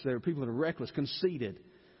reckless. There are people that are reckless, conceited.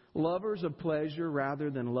 Lovers of pleasure rather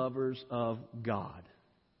than lovers of God.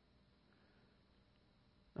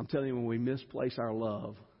 I'm telling you, when we misplace our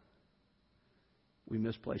love, we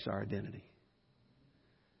misplace our identity.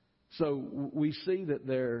 So we see that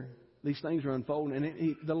these things are unfolding.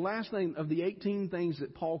 And the last thing of the 18 things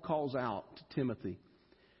that Paul calls out to Timothy,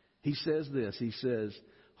 he says this. He says,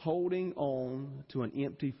 holding on to an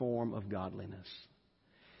empty form of godliness.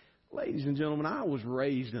 Ladies and gentlemen, I was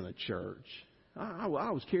raised in a church. I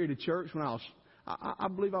was carried to church when I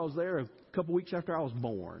believe I was there a couple weeks after I was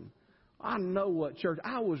born. I know what church.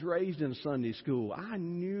 I was raised in Sunday school. I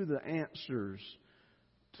knew the answers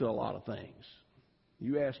to a lot of things.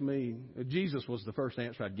 You ask me, Jesus was the first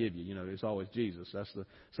answer I'd give you. You know, it's always Jesus. That's the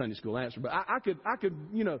Sunday school answer. But I could,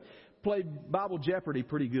 play Bible Jeopardy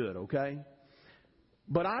pretty good, okay?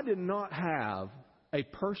 But I did not have a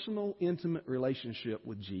personal, intimate relationship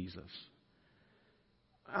with Jesus.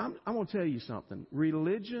 I'm going to tell you something.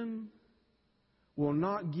 Religion will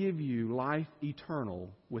not give you life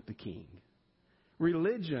eternal with the King.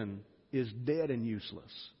 Religion is dead and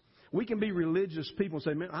useless. We can be religious people and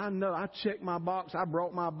say, man, I know, I checked my box, I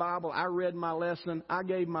brought my Bible, I read my lesson, I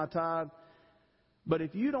gave my tithe. But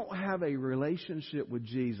if you don't have a relationship with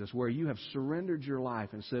Jesus where you have surrendered your life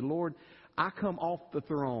and said, Lord, I come off the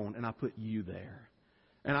throne and I put you there.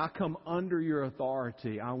 And I come under your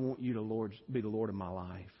authority. I want you to be the Lord of my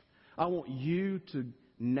life. I want you to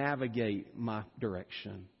navigate my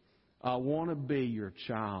direction. I want to be your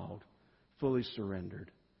child, fully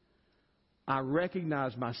surrendered. I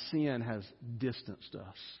recognize my sin has distanced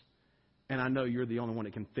us. And I know you're the only one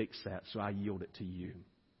that can fix that, so I yield it to you.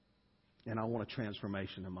 And I want a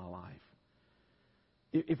transformation in my life.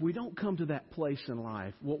 If we don't come to that place in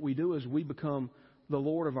life, what we do is we become the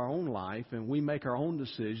Lord of our own life, and we make our own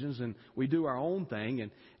decisions, and we do our own thing,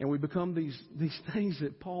 and we become these things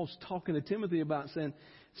that Paul's talking to Timothy about, saying,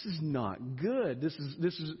 this is not good. This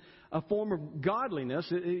is a form of godliness.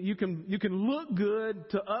 You can look good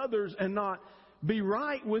to others and not be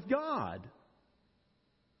right with God.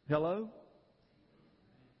 Hello?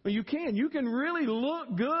 Well, you can. You can really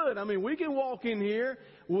look good. I mean, we can walk in here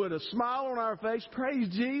with a smile on our face. Praise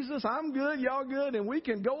Jesus. I'm good. Y'all good. And we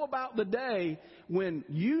can go about the day when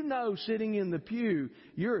you know sitting in the pew,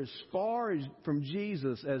 you're as far from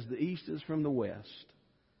Jesus as the east is from the west.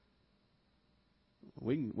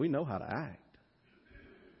 We know how to act.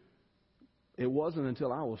 It wasn't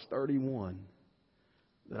until I was 31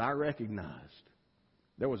 that I recognized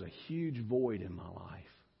there was a huge void in my life.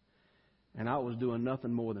 And I was doing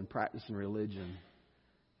nothing more than practicing religion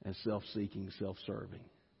and self-seeking, self-serving.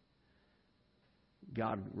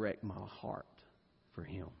 God wrecked my heart for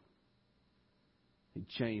Him. He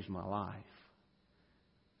changed my life.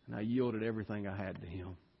 And I yielded everything I had to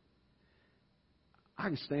Him. I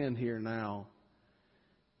can stand here now.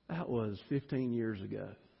 That was 15 years ago.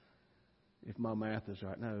 If my math is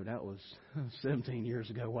right. No, that was 17 years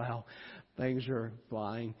ago. Wow. Things are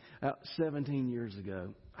flying. 17 years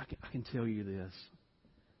ago. I can tell you this.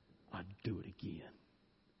 I'd do it again.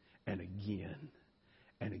 And again.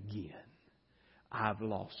 And again. I've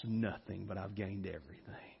lost nothing, but I've gained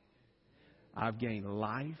everything. I've gained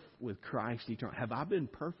life with Christ eternal. Have I been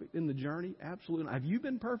perfect in the journey? Absolutely not. Have you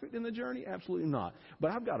been perfect in the journey? Absolutely not.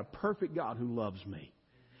 But I've got a perfect God who loves me.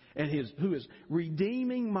 And who is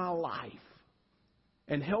redeeming my life.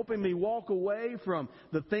 And helping me walk away from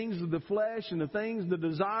the things of the flesh and the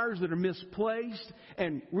desires that are misplaced,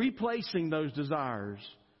 and replacing those desires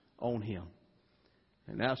on Him.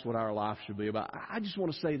 And that's what our life should be about. I just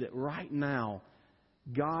want to say that right now,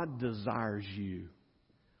 God desires you.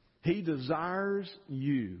 He desires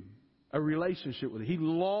you. A relationship with you. He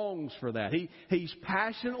longs for that. He's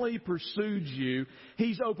passionately pursued you.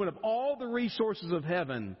 He's opened up all the resources of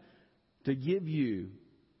heaven to give you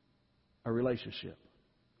a relationship.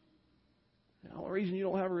 The only reason you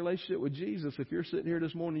don't have a relationship with Jesus, if you're sitting here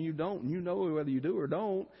this morning and you don't, and you know whether you do or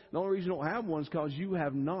don't, the only reason you don't have one is because you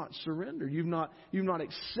have not surrendered. You've not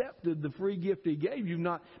accepted the free gift He gave. You've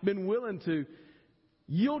not been willing to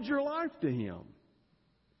yield your life to Him.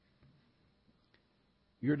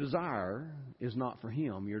 Your desire is not for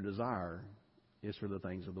Him. Your desire is for the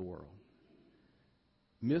things of the world.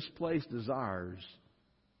 Misplaced desires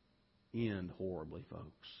end horribly,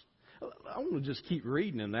 folks. I want to just keep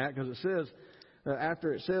reading in that, because it says,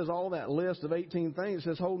 after it says all that list of 18 things, it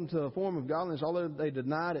says, holding to a form of godliness, although they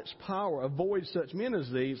denied its power, avoid such men as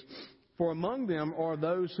these. For among them are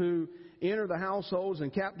those who enter the households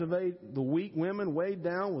and captivate the weak women, weighed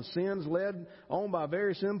down with sins, led on by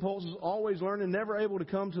various impulses, always learning, never able to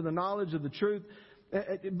come to the knowledge of the truth.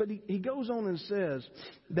 But he goes on and says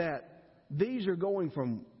that these are going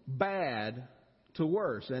from bad to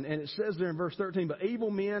worse. And it says there in verse 13, but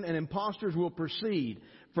evil men and impostors will proceed,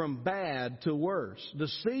 from bad to worse,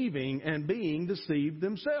 deceiving and being deceived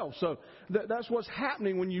themselves. So that's what's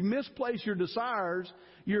happening when you misplace your desires.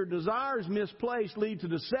 Your desires misplaced lead to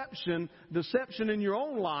deception in your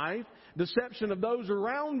own life, deception of those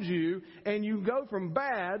around you, and you go from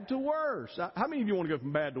bad to worse. How many of you want to go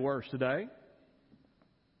from bad to worse today?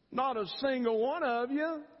 Not a single one of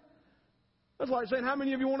you. That's like saying, how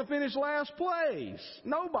many of you want to finish last place?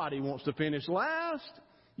 Nobody wants to finish last.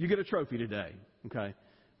 You get a trophy today, okay?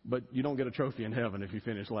 But you don't get a trophy in heaven if you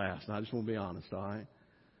finish last. I just want to be honest, all right?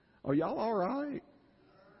 Are y'all all right?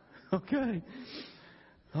 Okay.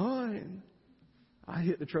 All right. I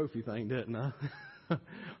hit the trophy thing, didn't I?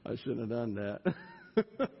 I shouldn't have done that.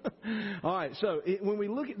 All right, so when we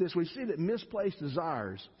look at this, we see that misplaced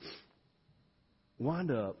desires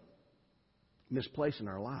wind up misplacing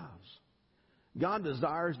our lives. God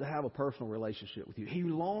desires to have a personal relationship with you. He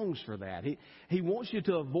longs for that. He wants you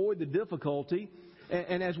to avoid the difficulty.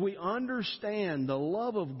 And as we understand the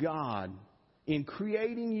love of God in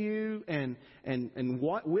creating you and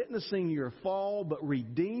witnessing your fall, but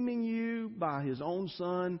redeeming you by His own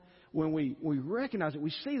Son, when we recognize it,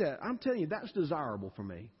 we see that. I'm telling you, that's desirable for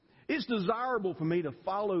me. It's desirable for me to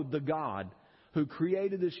follow the God who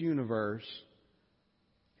created this universe,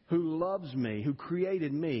 who loves me, who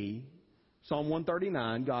created me. Psalm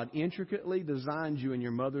 139, God intricately designed you in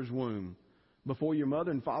your mother's womb. Before your mother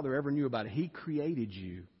and father ever knew about it, He created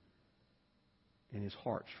you. And His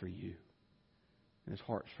heart's for you. And His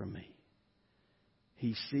heart's for me.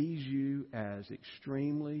 He sees you as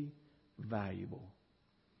extremely valuable.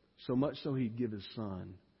 So much so He'd give His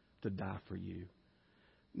Son to die for you.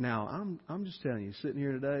 Now, I'm just telling you, sitting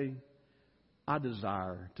here today, I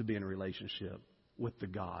desire to be in a relationship with the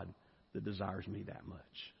God that desires me that much.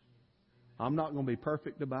 I'm not going to be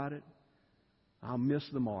perfect about it. I'll miss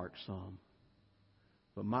the mark some.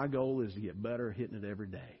 But my goal is to get better at hitting it every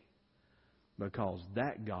day. Because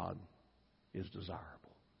that God is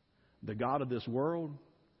desirable. The God of this world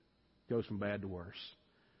goes from bad to worse.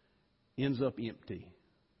 Ends up empty.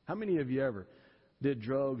 How many of you ever did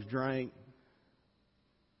drugs, drank,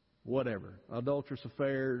 whatever, adulterous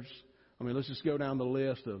affairs? I mean, let's just go down the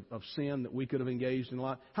list of sin that we could have engaged in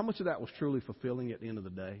life. How much of that was truly fulfilling at the end of the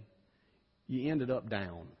day? You ended up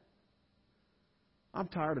down. I'm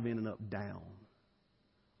tired of ending up down.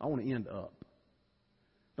 I want to end up.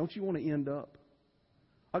 Don't you want to end up?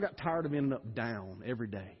 I got tired of ending up down every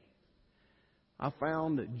day. I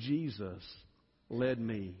found that Jesus led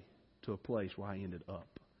me to a place where I ended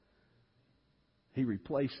up. He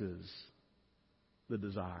replaces the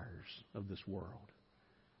desires of this world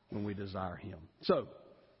when we desire Him. So,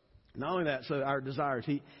 not only that, so our desires,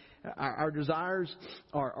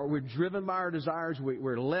 we're driven by our desires.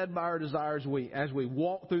 We're led by our desires. As we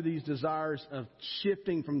walk through these desires of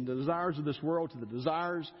shifting from the desires of this world to the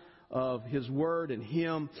desires of His Word and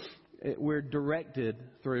Him, we're directed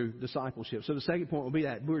through discipleship. So the second point will be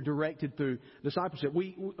that we're directed through discipleship.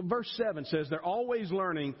 Verse 7 says they're always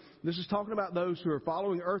learning. This is talking about those who are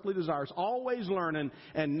following earthly desires, always learning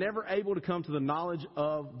and never able to come to the knowledge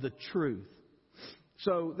of the truth.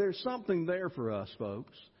 So there's something there for us,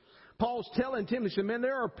 folks. Paul's telling Timothy, he said, man,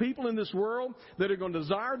 there are people in this world that are going to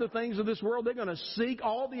desire the things of this world. They're going to seek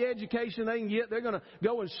all the education they can get. They're going to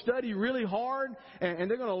go and study really hard, and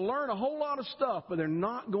they're going to learn a whole lot of stuff, but they're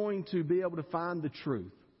not going to be able to find the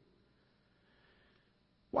truth.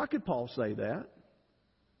 Why could Paul say that?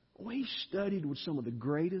 Well, he studied with some of the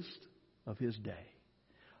greatest of his day,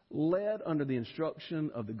 led under the instruction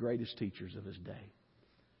of the greatest teachers of his day.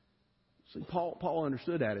 See, Paul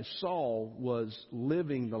understood that as Saul was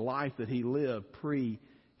living the life that he lived pre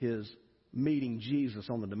his meeting Jesus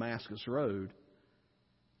on the Damascus Road.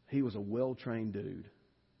 He was a well-trained dude,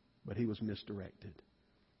 but he was misdirected.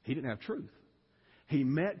 He didn't have truth. He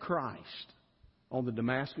met Christ on the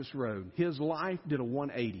Damascus Road. His life did a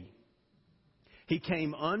 180. He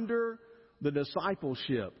came under the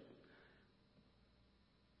discipleship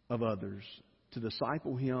of others to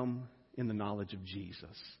disciple him in the knowledge of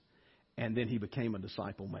Jesus. And then he became a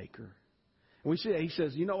disciple maker. And we see that he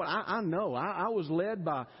says, you know what, I know. I was led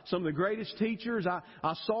by some of the greatest teachers.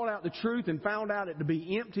 I sought out the truth and found out it to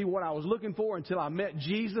be empty what I was looking for until I met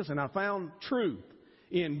Jesus and I found truth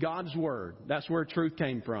in God's Word. That's where truth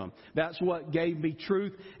came from. That's what gave me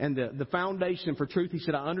truth and the foundation for truth. He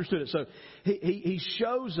said, I understood it. So he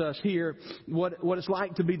shows us here what it's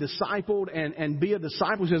like to be discipled and be a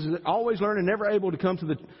disciple. He says, always learning, never able to come to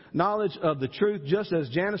the knowledge of the truth, just as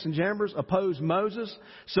Jannes and Jambres opposed Moses.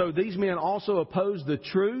 So these men also opposed the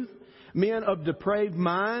truth. Men of depraved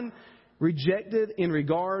mind, rejected in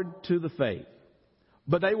regard to the faith.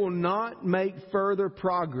 but they will not make further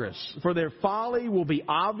progress. For their folly will be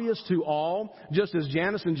obvious to all, just as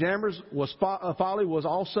Jannes and Jambres folly was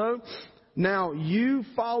also. Now you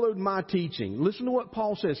followed my teaching. Listen to what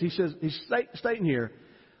Paul says. He's stating here,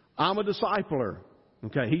 I'm a discipler.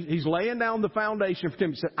 Okay, he's laying down the foundation for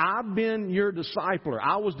Timothy. He said, I've been your discipler.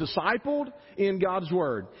 I was discipled in God's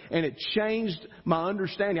Word, and it changed my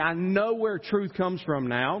understanding. I know where truth comes from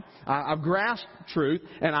now. I've grasped truth,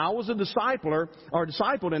 and I was a discipler, or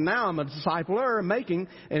discipled, and now I'm a discipler,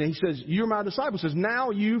 and he says, you're my disciple. He says, now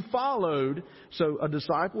you followed. So a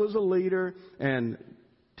disciple is a leader, and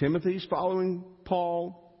Timothy's following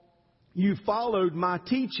Paul. You followed my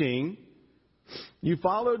teaching. You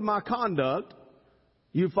followed my conduct.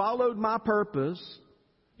 You followed my purpose.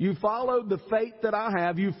 You followed the faith that I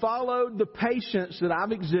have. You followed the patience that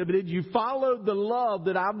I've exhibited. You followed the love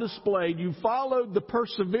that I've displayed. You followed the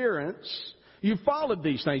perseverance. You followed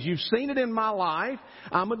these things. You've seen it in my life.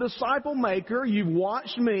 I'm a disciple maker. You've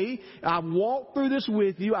watched me. I've walked through this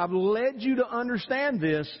with you. I've led you to understand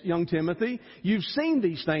this, young Timothy. You've seen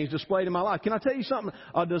these things displayed in my life. Can I tell you something?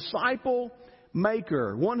 A disciple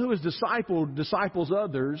maker, one who is discipled, disciples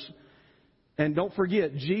others. And don't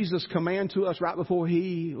forget, Jesus' command to us right before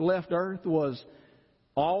He left earth was,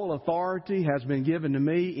 all authority has been given to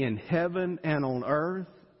me in heaven and on earth.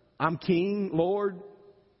 I'm King, Lord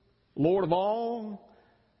of all,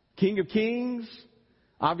 King of kings.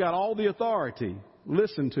 I've got all the authority.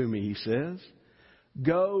 Listen to me, He says.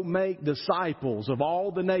 Go make disciples of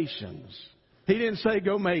all the nations. He didn't say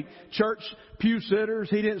go make church pew sitters.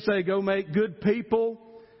 He didn't say go make good people.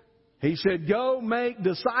 He said, go make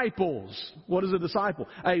disciples. What is a disciple?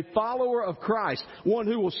 A follower of Christ. One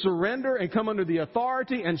who will surrender and come under the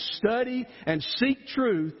authority and study and seek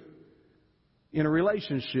truth in a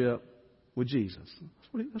relationship with Jesus.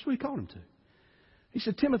 That's what He called him to. He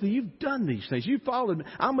said, Timothy, you've done these things. You've followed me.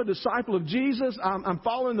 I'm a disciple of Jesus. I'm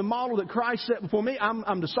following the model that Christ set before me.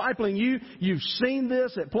 I'm discipling you. You've seen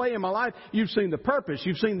this at play in my life. You've seen the purpose.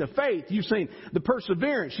 You've seen the faith. You've seen the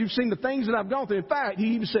perseverance. You've seen the things that I've gone through. In fact,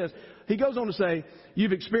 he goes on to say,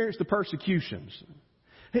 you've experienced the persecutions.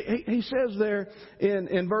 He says there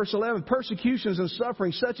in verse 11, persecutions and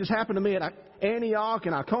suffering such as happened to me at Antioch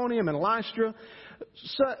and Iconium and Lystra.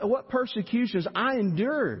 What persecutions I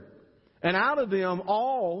endured. And out of them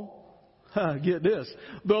all, get this,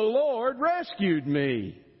 the Lord rescued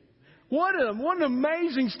me. What an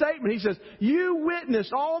amazing statement. He says, you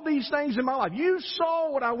witnessed all these things in my life. You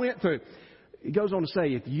saw what I went through. He goes on to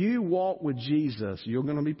say, if you walk with Jesus, you're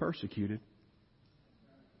going to be persecuted.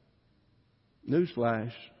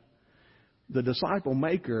 Newsflash. The disciple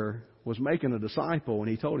maker was making a disciple, and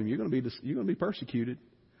he told him, you're going to be persecuted.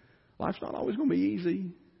 Life's not always going to be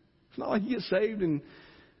easy. It's not like you get saved and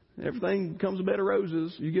everything becomes a bed of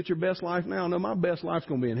roses. You get your best life now. No, my best life's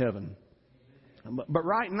going to be in heaven. But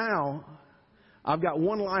right now, I've got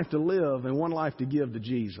one life to live and one life to give to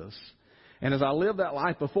Jesus. And as I live that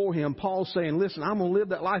life before Him, Paul's saying, listen, I'm going to live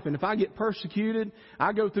that life. And if I get persecuted,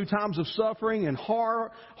 I go through times of suffering and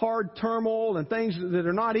hard turmoil and things that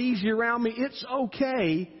are not easy around me, it's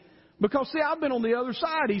okay. Because, see, I've been on the other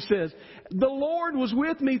side, he says. The Lord was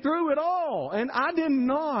with me through it all. And I did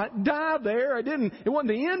not die there. It wasn't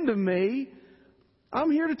the end of me. I'm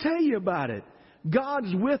here to tell you about it.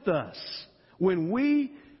 God's with us. When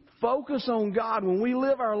we focus on God, when we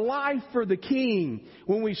live our life for the King,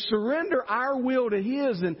 when we surrender our will to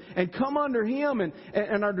His and come under Him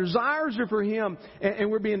and our desires are for Him and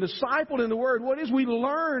we're being discipled in the Word, what is we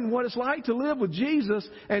learn what it's like to live with Jesus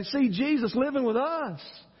and see Jesus living with us.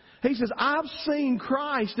 He says, I've seen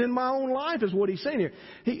Christ in my own life, is what he's saying here.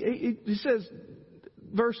 He says,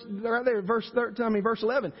 verse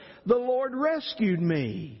 11, the Lord rescued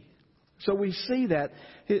me. So we see that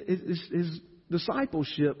his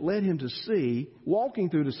discipleship led him to see,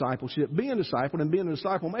 walking through discipleship, being discipled and being a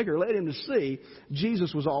disciple maker led him to see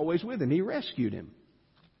Jesus was always with him. He rescued him.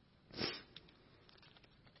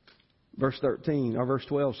 Verse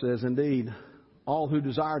 12 says, indeed, all who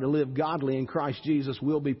desire to live godly in Christ Jesus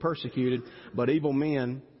will be persecuted, but evil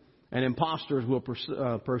men and impostors will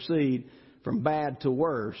proceed from bad to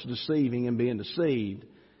worse, deceiving and being deceived.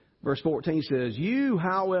 Verse 14 says, you,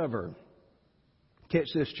 however, catch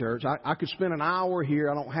this, church, I could spend an hour here,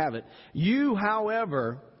 I don't have it. You,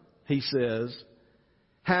 however, he says,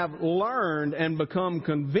 have learned and become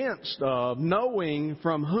convinced of, knowing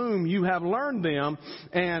from whom you have learned them,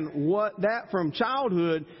 and what that from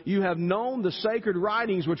childhood you have known the sacred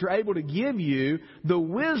writings which are able to give you the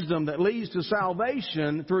wisdom that leads to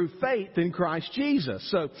salvation through faith in Christ Jesus.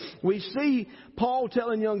 So we see Paul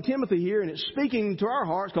telling young Timothy here, and it's speaking to our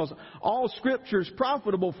hearts, because all Scripture is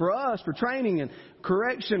profitable for us, for training and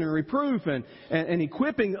correction and reproof and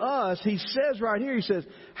equipping us. He says right here, he says,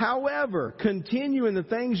 however, continue in the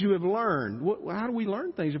things you have learned. How do we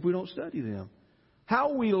learn things if we don't study them? How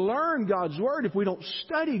will we learn God's Word if we don't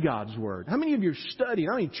study God's Word? How many of you are studying?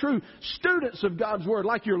 How many true students of God's Word,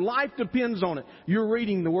 like your life depends on it, you're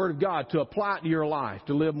reading the Word of God to apply it to your life,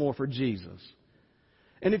 to live more for Jesus?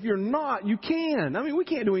 And if you're not, you can. I mean, we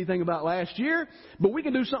can't do anything about last year, but we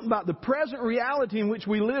can do something about the present reality in which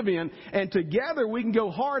we live in, and together we can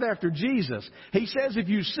go hard after Jesus. He says, if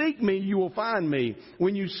you seek me, you will find me.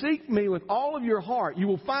 When you seek me with all of your heart, you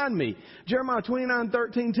will find me. Jeremiah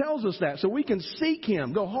 29:13 tells us that. So we can seek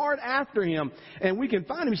Him, go hard after Him, and we can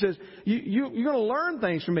find Him. He says, you're going to learn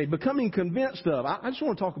things from me, becoming convinced of. I just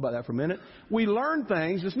want to talk about that for a minute. We learn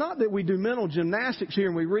things. It's not that we do mental gymnastics here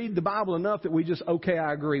and we read the Bible enough that we just, okay,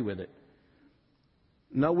 I agree with it.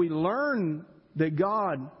 No, we learn that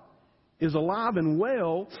God is alive and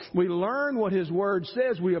well. We learn what His Word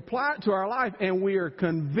says. We apply it to our life, and we are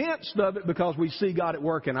convinced of it because we see God at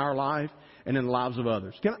work in our life and in the lives of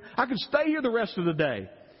others. I could stay here the rest of the day.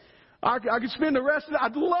 I could spend the rest of the,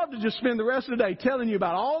 I'd love to just spend the rest of the day telling you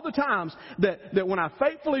about all the times that when I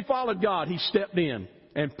faithfully followed God, He stepped in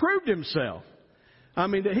and proved Himself. I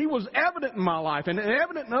mean, that He was evident in my life and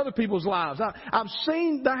evident in other people's lives. I've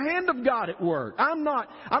seen the hand of God at work. I'm not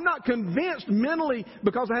convinced mentally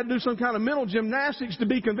because I had to do some kind of mental gymnastics to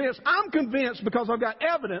be convinced. I'm convinced because I've got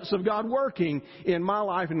evidence of God working in my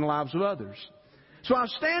life and in the lives of others. So I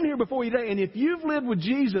stand here before you today, and if you've lived with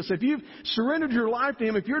Jesus, if you've surrendered your life to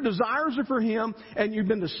Him, if your desires are for Him, and you've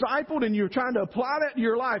been discipled and you're trying to apply that to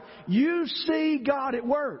your life, you see God at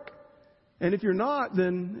work. And if you're not,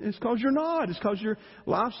 then it's because you're not. It's because your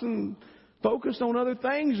life's focused on other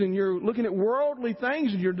things, and you're looking at worldly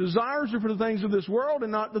things, and your desires are for the things of this world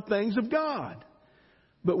and not the things of God.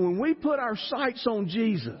 But when we put our sights on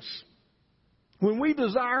Jesus, when we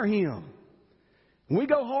desire Him, when we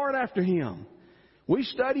go hard after Him, we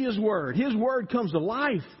study His Word comes to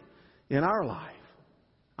life in our life.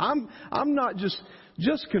 I'm not just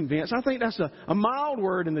convinced. I think that's a mild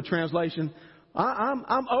word in the translation.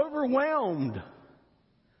 I'm overwhelmed.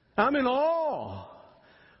 I'm in awe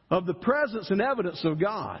of the presence and evidence of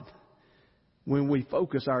God when we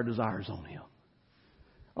focus our desires on Him.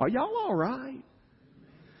 Are y'all all right?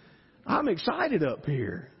 I'm excited up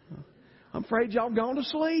here. I'm afraid y'all gone to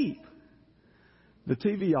sleep. The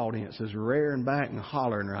TV audience is rearing back and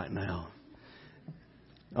hollering right now.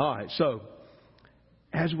 All right, so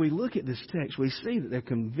as we look at this text, we see that they're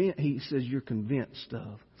convinced. He says you're convinced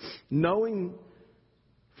of. Knowing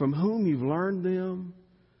from whom you've learned them,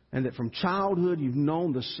 and that from childhood you've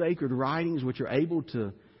known the sacred writings which are able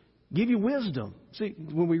to give you wisdom. See,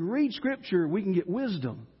 when we read Scripture, we can get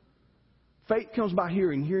wisdom. Faith comes by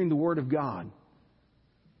hearing, hearing the Word of God.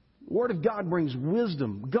 The Word of God brings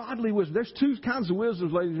wisdom, godly wisdom. There's two kinds of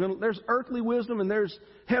wisdom, ladies and gentlemen. There's earthly wisdom and there's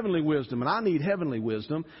heavenly wisdom. And I need heavenly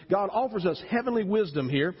wisdom. God offers us heavenly wisdom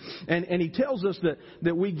here. And He tells us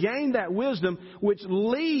that we gain that wisdom which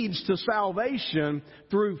leads to salvation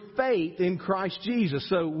through faith in Christ Jesus.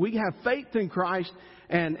 So we have faith in Christ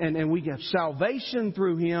and we have salvation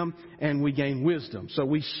through Him, and we gain wisdom. So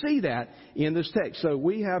we see that in this text. So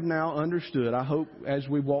we have now understood, I hope, as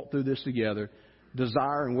we walk through this together,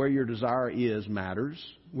 desire and where your desire is matters.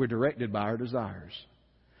 We're directed by our desires.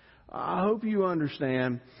 I hope you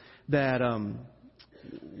understand that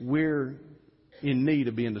we're in need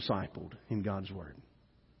of being discipled in God's Word.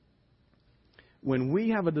 When we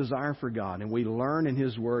have a desire for God and we learn in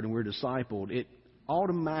His Word and we're discipled, it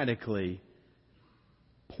automatically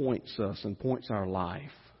points us and points our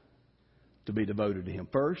life to be devoted to Him.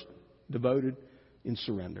 First, devoted in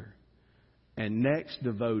surrender. And next,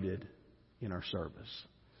 devoted in our service.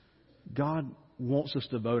 God wants us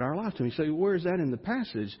to devote our life to Him. You say, where is that in the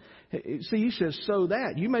passage? See, He says, so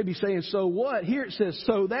that. You may be saying, so what? Here it says,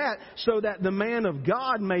 so that the man of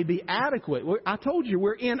God may be adequate. I told you,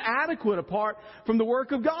 we're inadequate apart from the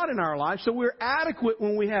work of God in our life. So we're adequate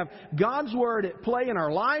when we have God's Word at play in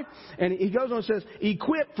our life. And He goes on and says,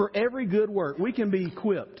 equipped for every good work. We can be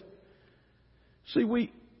equipped. See,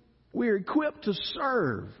 we're equipped to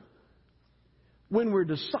serve. When we're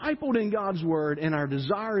discipled in God's Word and our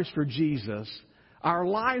desire is for Jesus, our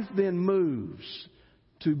life then moves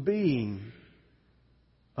to being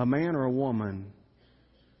a man or a woman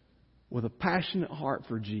with a passionate heart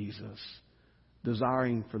for Jesus,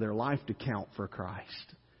 desiring for their life to count for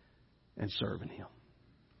Christ and serving Him.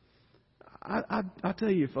 I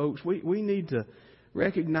tell you, folks, we need to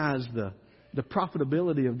recognize the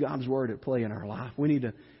profitability of God's Word at play in our life. We need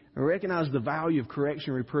to recognize the value of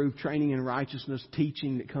correction, reproof, training in righteousness,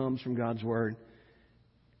 teaching that comes from God's Word.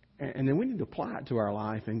 And then we need to apply it to our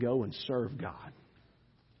life and go and serve God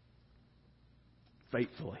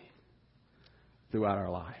faithfully throughout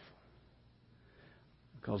our life.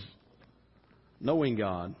 Because knowing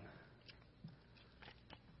God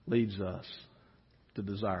leads us to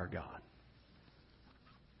desire God.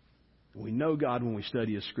 We know God when we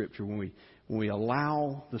study His Scripture, when we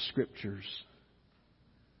allow the Scriptures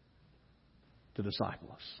to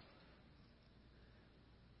disciple us.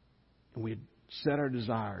 And we set our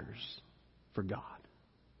desires for God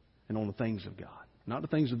and on the things of God, not the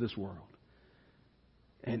things of this world.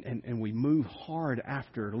 And we move hard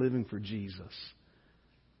after living for Jesus.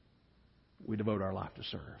 We devote our life to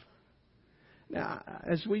serve. Now,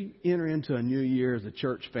 as we enter into a new year as a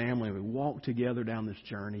church family, we walk together down this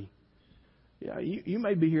journey. Yeah, you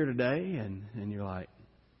may be here today and you're like,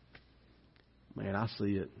 man, I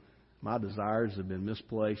see it. My desires have been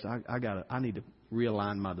misplaced. I need to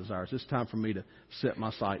realign my desires. It's time for me to set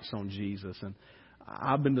my sights on Jesus. And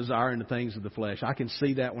I've been desiring the things of the flesh. I can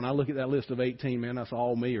see that when I look at that list of 18, man, that's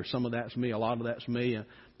all me, or some of that's me, a lot of that's me.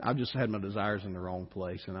 I've just had my desires in the wrong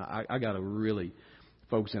place. And I got to really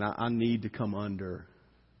focus in. I need to come under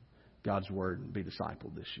God's Word and be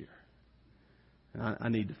discipled this year. And I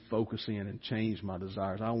need to focus in and change my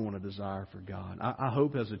desires. I want a desire for God. I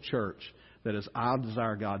hope as a church that as I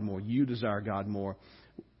desire God more, you desire God more,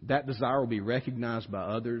 that desire will be recognized by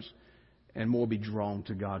others and more be drawn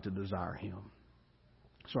to God to desire Him.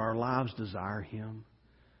 So our lives desire Him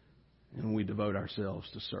and we devote ourselves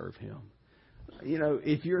to serve Him. You know,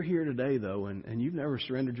 if you're here today, though, and you've never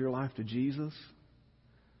surrendered your life to Jesus,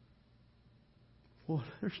 well,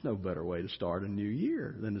 there's no better way to start a new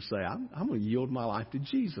year than to say, I'm going to yield my life to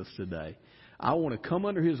Jesus today. I want to come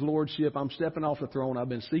under His lordship. I'm stepping off the throne. I've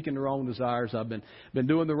been seeking the wrong desires. I've been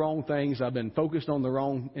doing the wrong things. I've been focused on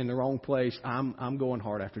in the wrong place. I'm going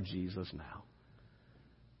hard after Jesus now.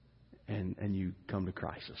 And you come to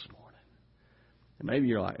Christ this morning. And maybe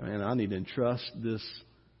you're like, man, I need to entrust this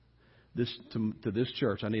to this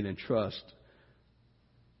church. I need to entrust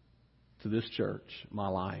to this church my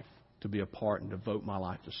life to be a part and devote my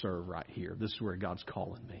life to serve right here. This is where God's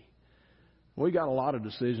calling me. We got a lot of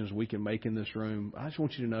decisions we can make in this room. I just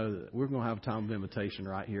want you to know that we're going to have a time of invitation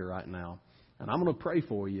right here, right now. And I'm going to pray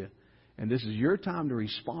for you. And this is your time to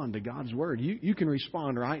respond to God's Word. You can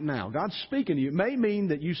respond right now. God's speaking to you. It may mean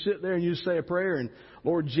that you sit there and you say a prayer and,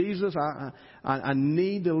 Lord Jesus, I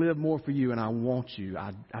need to live more for you and I want you.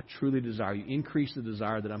 I truly desire you. Increase the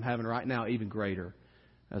desire that I'm having right now even greater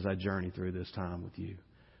as I journey through this time with you.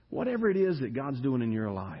 Whatever it is that God's doing in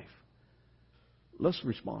your life, let's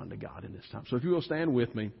respond to God in this time. So if you will stand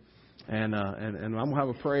with me, and I'm going to have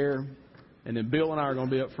a prayer, and then Bill and I are going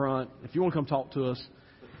to be up front. If you want to come talk to us,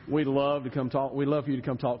 we'd love to come talk. We'd love for you to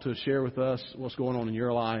come talk to us, share with us what's going on in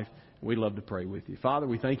your life. We'd love to pray with you. Father,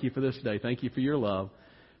 we thank you for this day. Thank you for your love.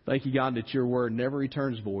 Thank you, God, that your word never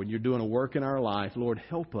returns void. You're doing a work in our life. Lord,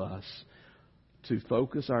 help us to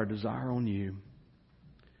focus our desire on you.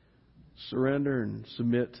 Surrender and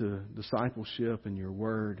submit to discipleship and your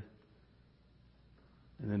word.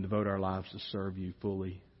 And then devote our lives to serve you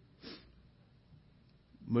fully.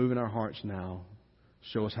 Move in our hearts now.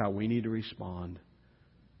 Show us how we need to respond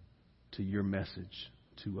to your message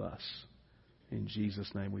to us. In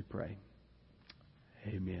Jesus' name we pray.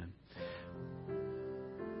 Amen.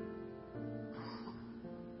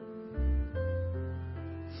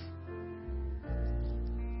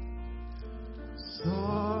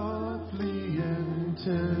 Softly and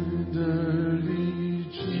tenderly,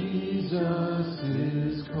 Jesus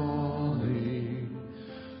is calling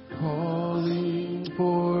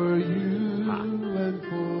for you and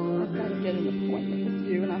for I've got to get an appointment with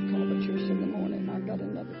you, and I'll call the church in the morning. I've got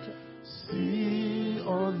another See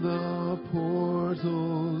on the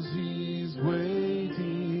portals, He's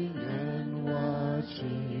waiting and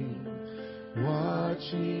watching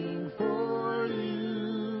for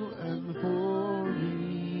you and for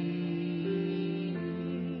me.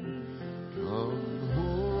 Come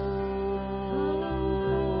home.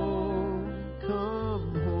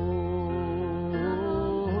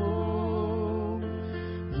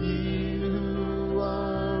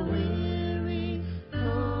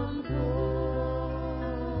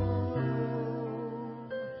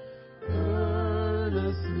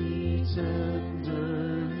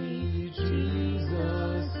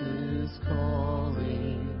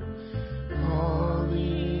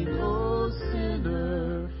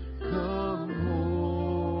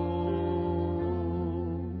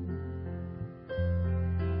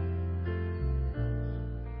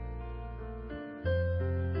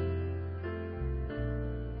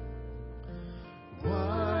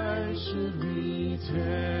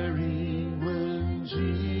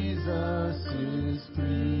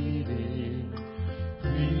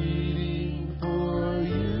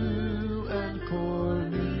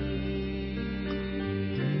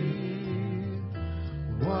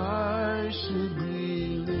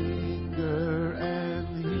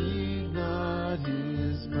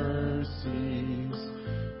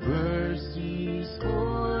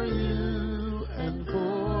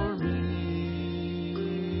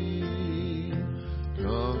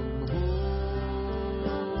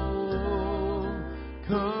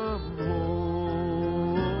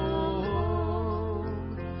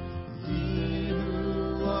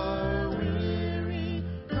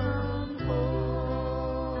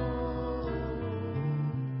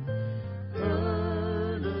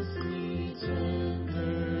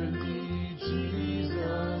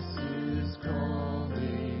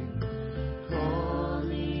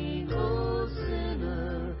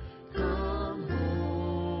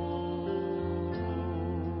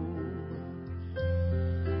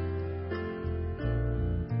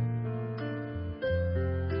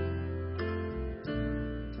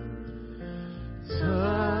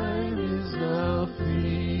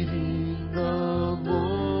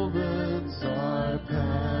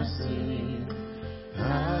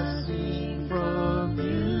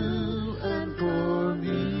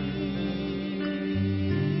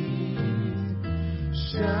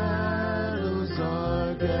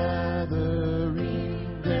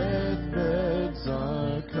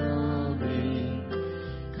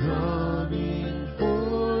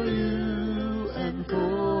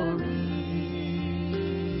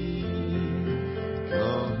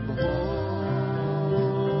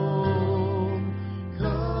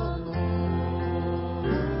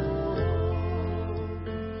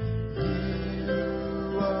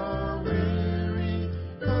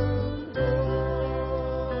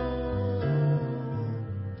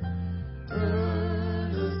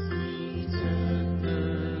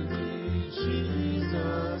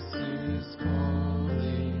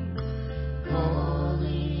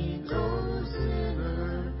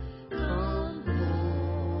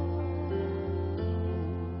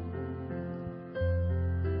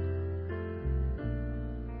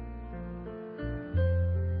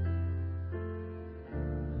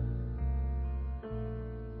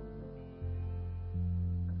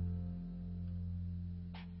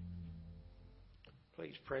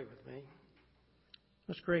 Please pray with me.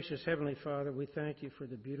 Most gracious Heavenly Father, we thank you for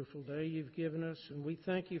the beautiful day you've given us, and we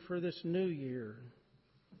thank you for this new year.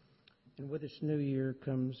 And with this new year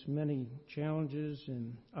comes many challenges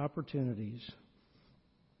and opportunities.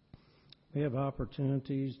 We have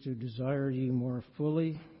opportunities to desire you more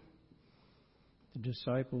fully, to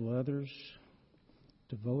disciple others,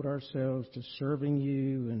 devote ourselves to serving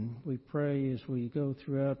you, and we pray as we go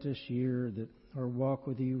throughout this year that our walk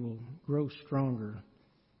with you will grow stronger.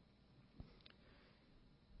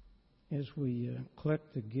 As we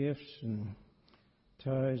collect the gifts and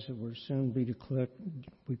tithes that we're soon be to collect,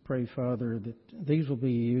 we pray, Father, that these will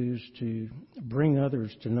be used to bring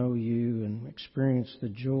others to know you and experience the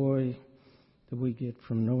joy that we get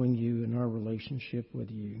from knowing you and our relationship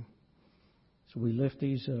with you. So we lift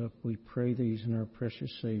these up. We pray these in our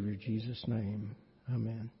precious Savior, Jesus' name.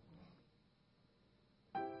 Amen.